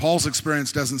 Paul's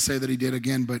experience doesn't say that he did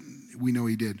again, but we know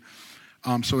he did.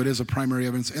 So it is a primary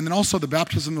evidence. And then also the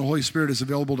baptism of the Holy Spirit is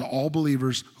available to all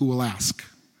believers who will ask.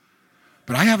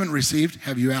 But I haven't received,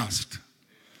 have you asked?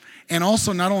 And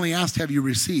also not only asked, have you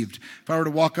received? If I were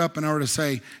to walk up and I were to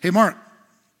say, hey, Mark,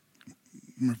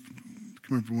 come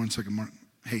here for 1 second, Mark.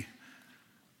 Hey,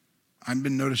 I've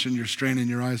been noticing your strain in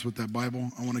your eyes with that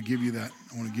Bible. I want to give you that.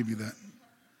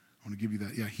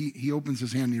 Yeah, he opens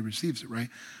his hand and he receives it, right?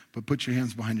 But put your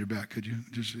hands behind your back, could you?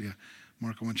 Just, yeah.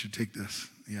 Mark, I want you to take this.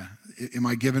 Yeah. Am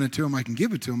I giving it to him? I can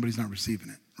give it to him, but he's not receiving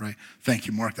it, right? Thank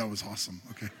you, Mark. That was awesome.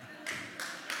 Okay.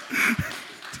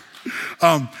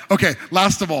 Okay,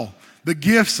 last of all, the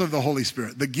gifts of the Holy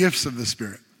Spirit, the gifts of the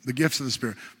Spirit. The gifts of the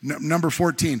Spirit. Number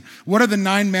 14. What are the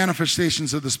 9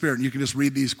 manifestations of the Spirit? And you can just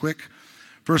read these quick.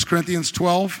 1 Corinthians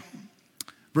 12,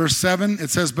 verse 7,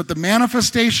 it says, but the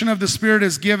manifestation of the Spirit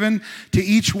is given to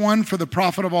each one for the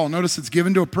profit of all. Notice it's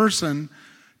given to a person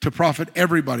to profit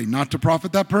everybody, not to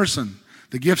profit that person.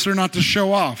 The gifts are not to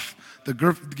show off. The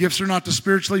gifts are not to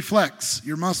spiritually flex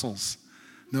your muscles.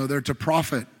 No, they're to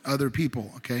profit other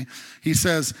people, okay? He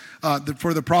says,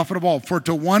 for the profit of all. For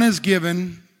to one is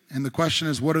given, and the question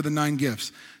is, what are the 9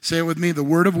 gifts? Say it with me, the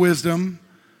word of wisdom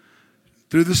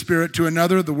through the Spirit. To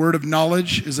another, the word of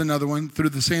knowledge is another one. Through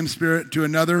the same Spirit. To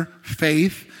another,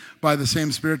 faith by the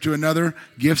same Spirit. To another,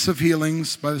 gifts of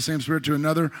healings by the same Spirit. To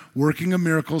another, working of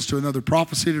miracles. To another,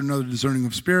 prophecy. To another, discerning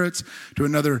of spirits. To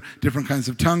another, different kinds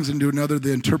of tongues. And to another,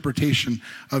 the interpretation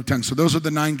of tongues. So those are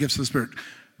the 9 gifts of the Spirit.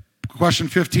 Question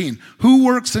 15. Who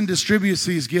works and distributes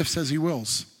these gifts as he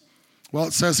wills? Well,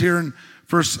 it says here in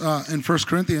 1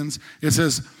 Corinthians, it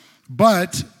says,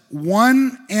 but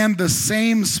one and the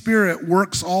same Spirit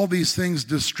works all these things,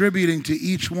 distributing to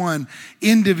each one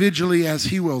individually as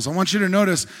he wills. I want you to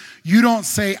notice, you don't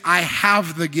say, I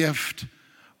have the gift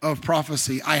of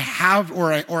prophecy. I have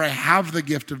the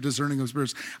gift of discerning of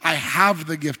spirits. I have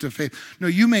the gift of faith. No,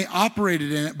 you may operate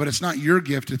it in it, but it's not your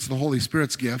gift. It's the Holy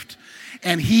Spirit's gift.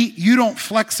 And you don't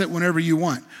flex it whenever you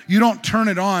want. You don't turn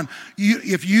it on.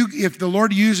 If the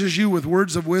Lord uses you with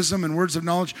words of wisdom and words of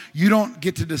knowledge, you don't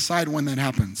get to decide when that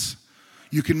happens.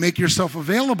 You can make yourself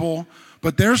available,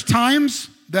 but there's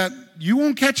times that you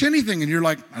won't catch anything and you're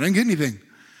like, I didn't get anything.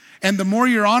 And the more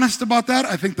you're honest about that,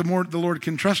 I think the more the Lord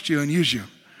can trust you and use you.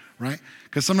 Right?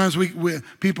 Because sometimes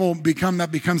people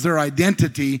becomes their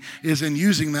identity is in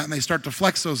using that, and they start to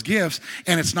flex those gifts,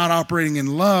 and it's not operating in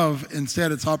love.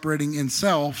 Instead, it's operating in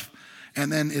self,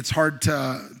 and then it's hard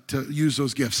to use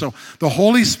those gifts. So the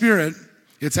Holy Spirit,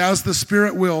 it's as the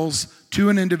Spirit wills to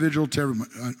an individual,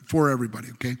 for everybody,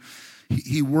 okay?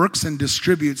 He works and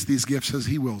distributes these gifts as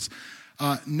he wills.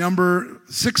 Number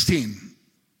 16.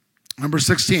 Number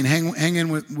 16, hang in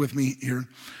with me here.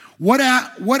 What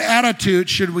attitude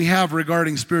should we have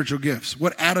regarding spiritual gifts?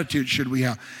 What attitude should we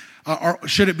have?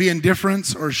 Should it be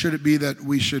indifference, or should it be that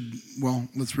we should, well,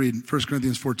 let's read 1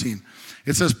 Corinthians 14.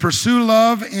 It says, pursue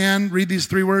love and, read these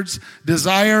 3 words,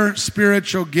 desire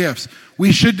spiritual gifts.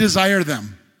 We should desire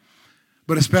them,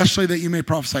 but especially that you may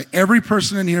prophesy. Every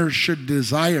person in here should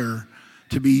desire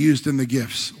to be used in the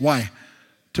gifts. Why?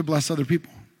 To bless other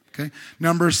people. Okay.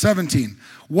 Number 17.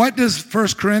 What does 1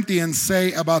 Corinthians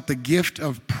say about the gift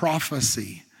of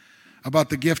prophecy?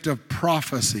 About the gift of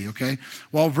prophecy, okay?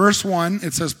 Well, verse 1,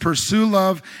 it says, pursue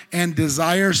love and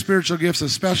desire spiritual gifts,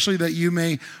 especially that you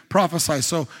may prophesy.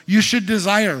 So you should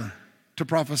desire to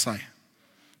prophesy.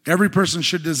 Every person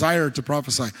should desire to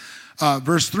prophesy.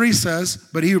 Verse 3 says,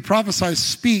 but he who prophesies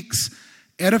speaks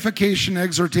edification,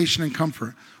 exhortation, and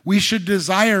comfort. We should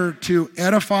desire to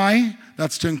edify,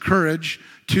 that's to encourage,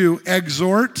 to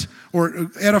exhort, or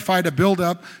edify to build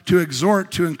up, to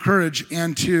exhort, to encourage,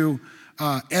 and to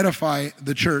edify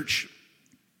the church,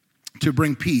 to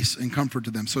bring peace and comfort to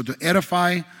them. So to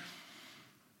edify,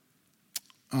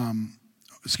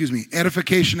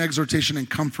 edification, exhortation, and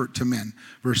comfort to men,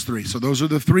 verse 3. So those are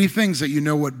the 3 things that you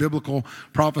know what biblical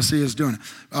prophecy is doing.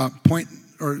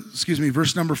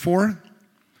 Verse number 4.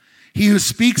 He who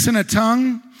speaks in a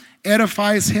tongue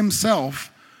edifies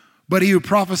himself, but he who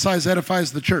prophesies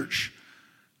edifies the church.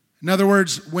 In other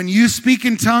words, when you speak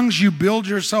in tongues, you build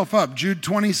yourself up. Jude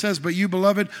 20 says, but you,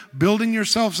 beloved, building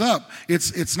yourselves up.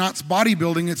 It's not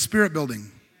bodybuilding, it's spirit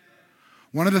building.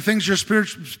 One of the things your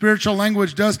spiritual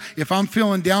language does, if I'm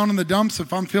feeling down in the dumps,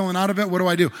 if I'm feeling out of it,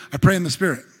 what do? I pray in the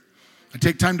Spirit. I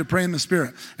take time to pray in the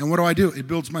Spirit. And what do? It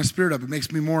builds my spirit up. It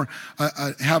makes me more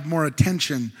have more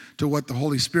attention to what the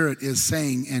Holy Spirit is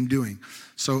saying and doing.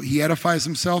 So he edifies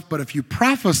himself, but if you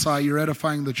prophesy, you're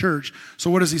edifying the church. So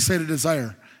what does he say to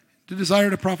desire? To desire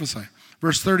to prophesy.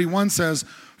 Verse 31 says,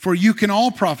 for you can all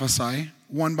prophesy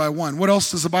one by one. What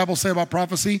else does the Bible say about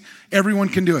prophecy? Everyone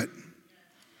can do it.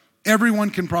 Everyone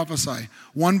can prophesy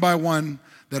one by one,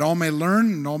 that all may learn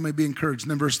and all may be encouraged.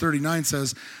 And then verse 39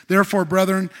 says, therefore,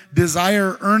 brethren,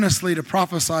 desire earnestly to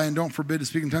prophesy and don't forbid to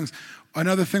speak in tongues.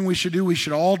 Another thing we should do, we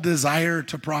should all desire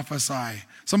to prophesy.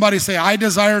 Somebody say, I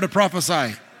desire to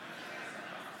prophesy.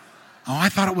 Oh, I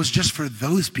thought it was just for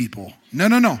those people.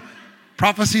 No.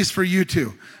 Prophecy is for you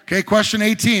too. Okay, question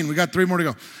 18. We got 3 more to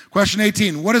go. Question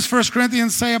 18. What does 1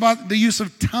 Corinthians say about the use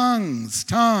of tongues?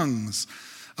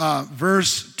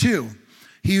 Verse 2.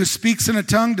 He who speaks in a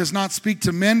tongue does not speak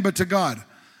to men, but to God.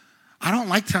 I don't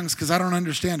like tongues because I don't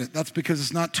understand it. That's because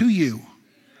it's not to you.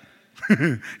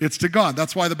 It's to God.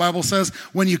 That's why the Bible says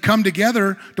when you come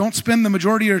together, don't spend the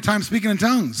majority of your time speaking in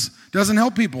tongues. Doesn't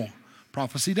help people.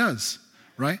 Prophecy does,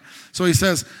 right? So he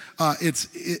says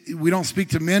we don't speak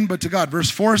to men, but to God.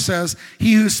 Verse 4 says,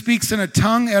 he who speaks in a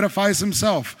tongue edifies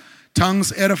himself.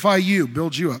 Tongues edify you,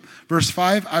 build you up. Verse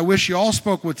 5, I wish you all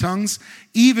spoke with tongues,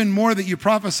 even more that you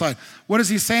prophesied. What is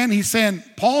he saying? He's saying,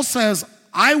 Paul says,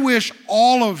 I wish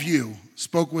all of you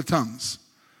spoke with tongues.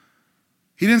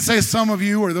 He didn't say some of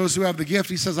you or those who have the gift.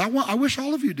 He says, I wish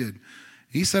all of you did.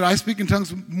 He said, I speak in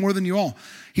tongues more than you all.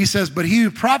 He says, but he who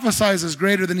prophesies is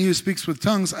greater than he who speaks with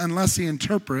tongues unless he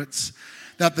interprets,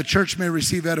 that the church may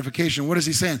receive edification. What is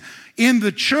he saying? In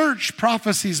the church,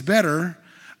 prophecy is better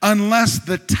unless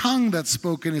the tongue that's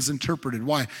spoken is interpreted.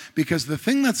 Why? Because the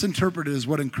thing that's interpreted is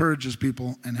what encourages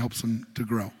people and helps them to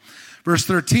grow. Verse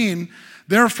 13,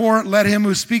 therefore let him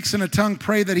who speaks in a tongue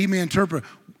pray that he may interpret.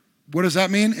 What does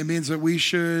that mean? It means that we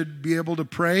should be able to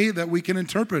pray that we can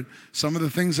interpret some of the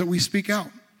things that we speak out.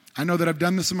 I know that I've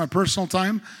done this in my personal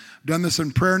time, done this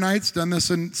in prayer nights, done this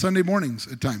in Sunday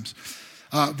mornings at times.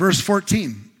 Verse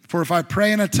 14, for if I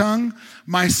pray in a tongue,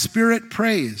 my spirit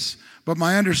prays, but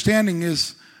my understanding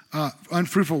is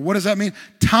unfruitful. What does that mean?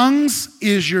 Tongues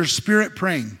is your spirit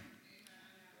praying.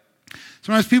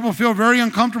 Sometimes people feel very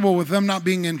uncomfortable with them not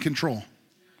being in control.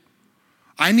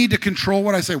 I need to control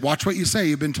what I say. Watch what you say.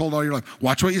 You've been told all your life.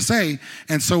 Watch what you say.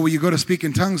 And so when you go to speak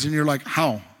in tongues and you're like,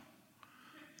 how?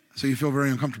 So you feel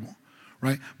very uncomfortable,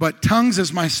 right? But tongues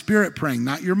is my spirit praying,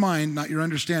 not your mind, not your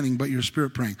understanding, but your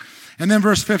spirit praying. And then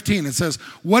verse 15, it says,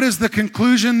 what is the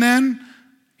conclusion then?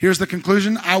 Here's the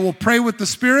conclusion. I will pray with the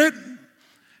spirit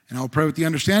and I will pray with the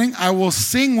understanding. I will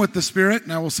sing with the spirit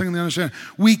and I will sing the understanding.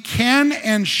 We can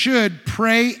and should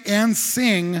pray and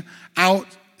sing out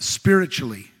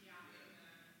spiritually.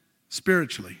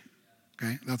 Spiritually.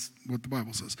 Okay, that's what the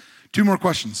Bible says. 2 more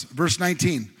questions. Verse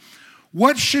 19.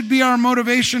 What should be our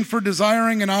motivation for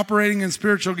desiring and operating in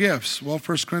spiritual gifts? Well,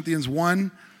 1 Corinthians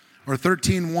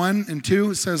 13, 1 and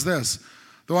 2 says this.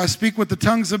 Though I speak with the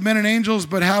tongues of men and angels,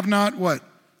 but have not what?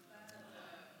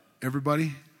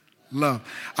 Everybody? Love.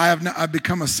 I've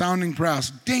become a sounding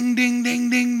brass. Ding, ding, ding,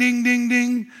 ding, ding, ding,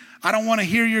 ding. I don't want to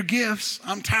hear your gifts.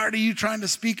 I'm tired of you trying to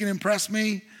speak and impress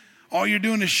me. All you're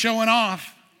doing is showing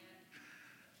off.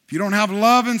 If you don't have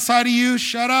love inside of you,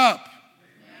 shut up.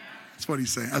 That's what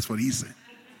he's saying. That's what he's saying.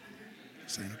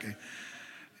 He's saying, okay.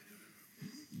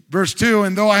 Verse 2,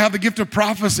 and though I have the gift of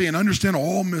prophecy and understand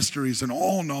all mysteries and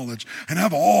all knowledge and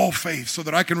have all faith so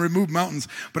that I can remove mountains,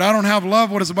 but I don't have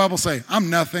love, what does the Bible say? I'm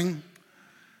nothing.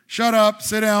 Shut up,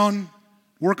 sit down,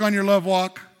 work on your love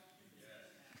walk.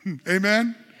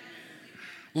 Amen?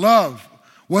 Love.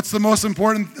 What's the most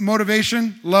important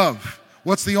motivation? Love.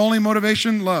 What's the only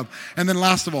motivation? Love. And then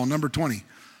last of all, number 20.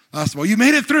 Last of all, you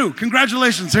made it through.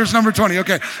 Congratulations. Here's number 20.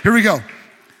 Okay, here we go.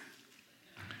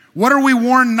 What are we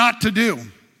warned not to do?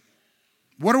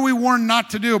 What are we warned not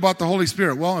to do about the Holy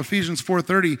Spirit? Well, Ephesians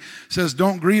 4:30 says,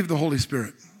 don't grieve the Holy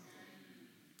Spirit.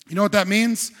 You know what that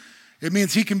means? It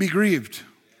means he can be grieved.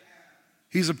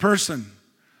 He's a person.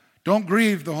 Don't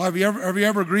grieve. Have you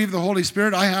ever grieved the Holy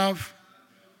Spirit? I have.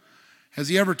 Has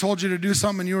he ever told you to do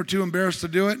something and you were too embarrassed to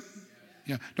do it?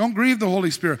 Yeah. Don't grieve the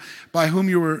Holy Spirit, by whom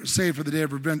you were saved for the day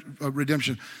of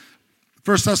redemption.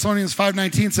 1 Thessalonians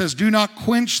 5:19 says, do not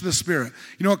quench the Spirit.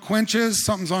 You know what quench is?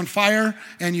 Something's on fire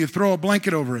and you throw a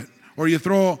blanket over it. Or you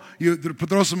throw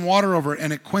some water over it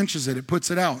and it quenches it. It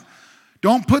puts it out.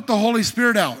 Don't put the Holy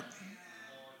Spirit out.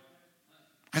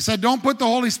 I said, don't put the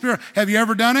Holy Spirit. Have you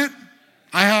ever done it?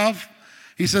 I have.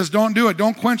 He says, don't do it.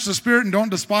 Don't quench the Spirit and don't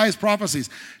despise prophecies.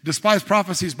 Despise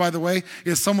prophecies, by the way,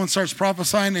 is someone starts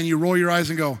prophesying and you roll your eyes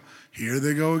and go, here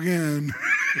they go again.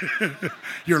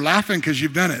 You're laughing because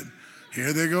you've done it.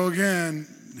 Here they go again.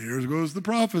 Here goes the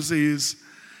prophecies.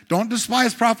 Don't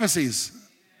despise prophecies,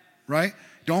 right?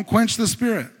 Don't quench the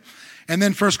Spirit. And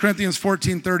then 1 Corinthians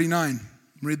 14:39.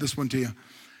 Read this one to you.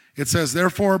 It says,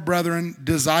 therefore, brethren,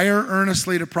 desire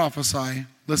earnestly to prophesy.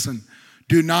 Listen,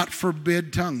 do not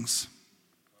forbid tongues.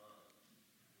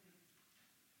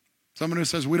 Someone who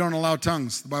says, we don't allow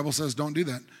tongues. The Bible says, don't do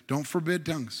that. Don't forbid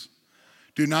tongues.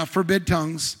 Do not forbid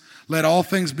tongues. Let all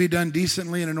things be done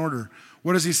decently and in order.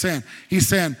 What is he saying? He's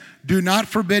saying, do not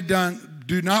forbid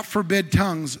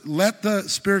tongues. Let the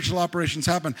spiritual operations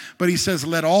happen. But he says,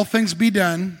 let all things be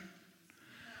done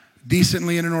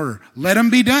decently and in order. Let them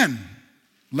be done.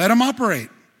 Let them operate.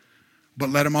 But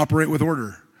let them operate with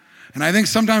order. And I think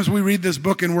sometimes we read this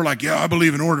book and we're like, yeah, I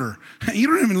believe in order. You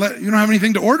don't have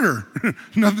anything to order.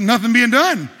 nothing being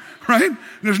done, right?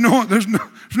 There's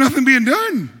nothing being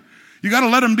done. You got to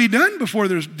let them be done before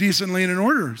there's decently and in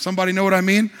order. Somebody know what I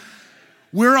mean?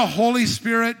 We're a Holy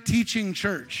Spirit teaching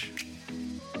church.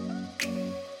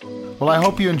 Well, I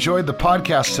hope you enjoyed the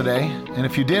podcast today. And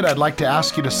if you did, I'd like to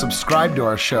ask you to subscribe to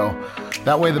our show.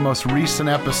 That way the most recent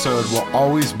episode will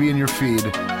always be in your feed,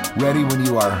 ready when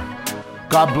you are.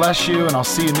 God bless you, and I'll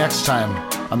see you next time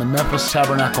on the Memphis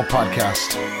Tabernacle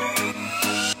Podcast.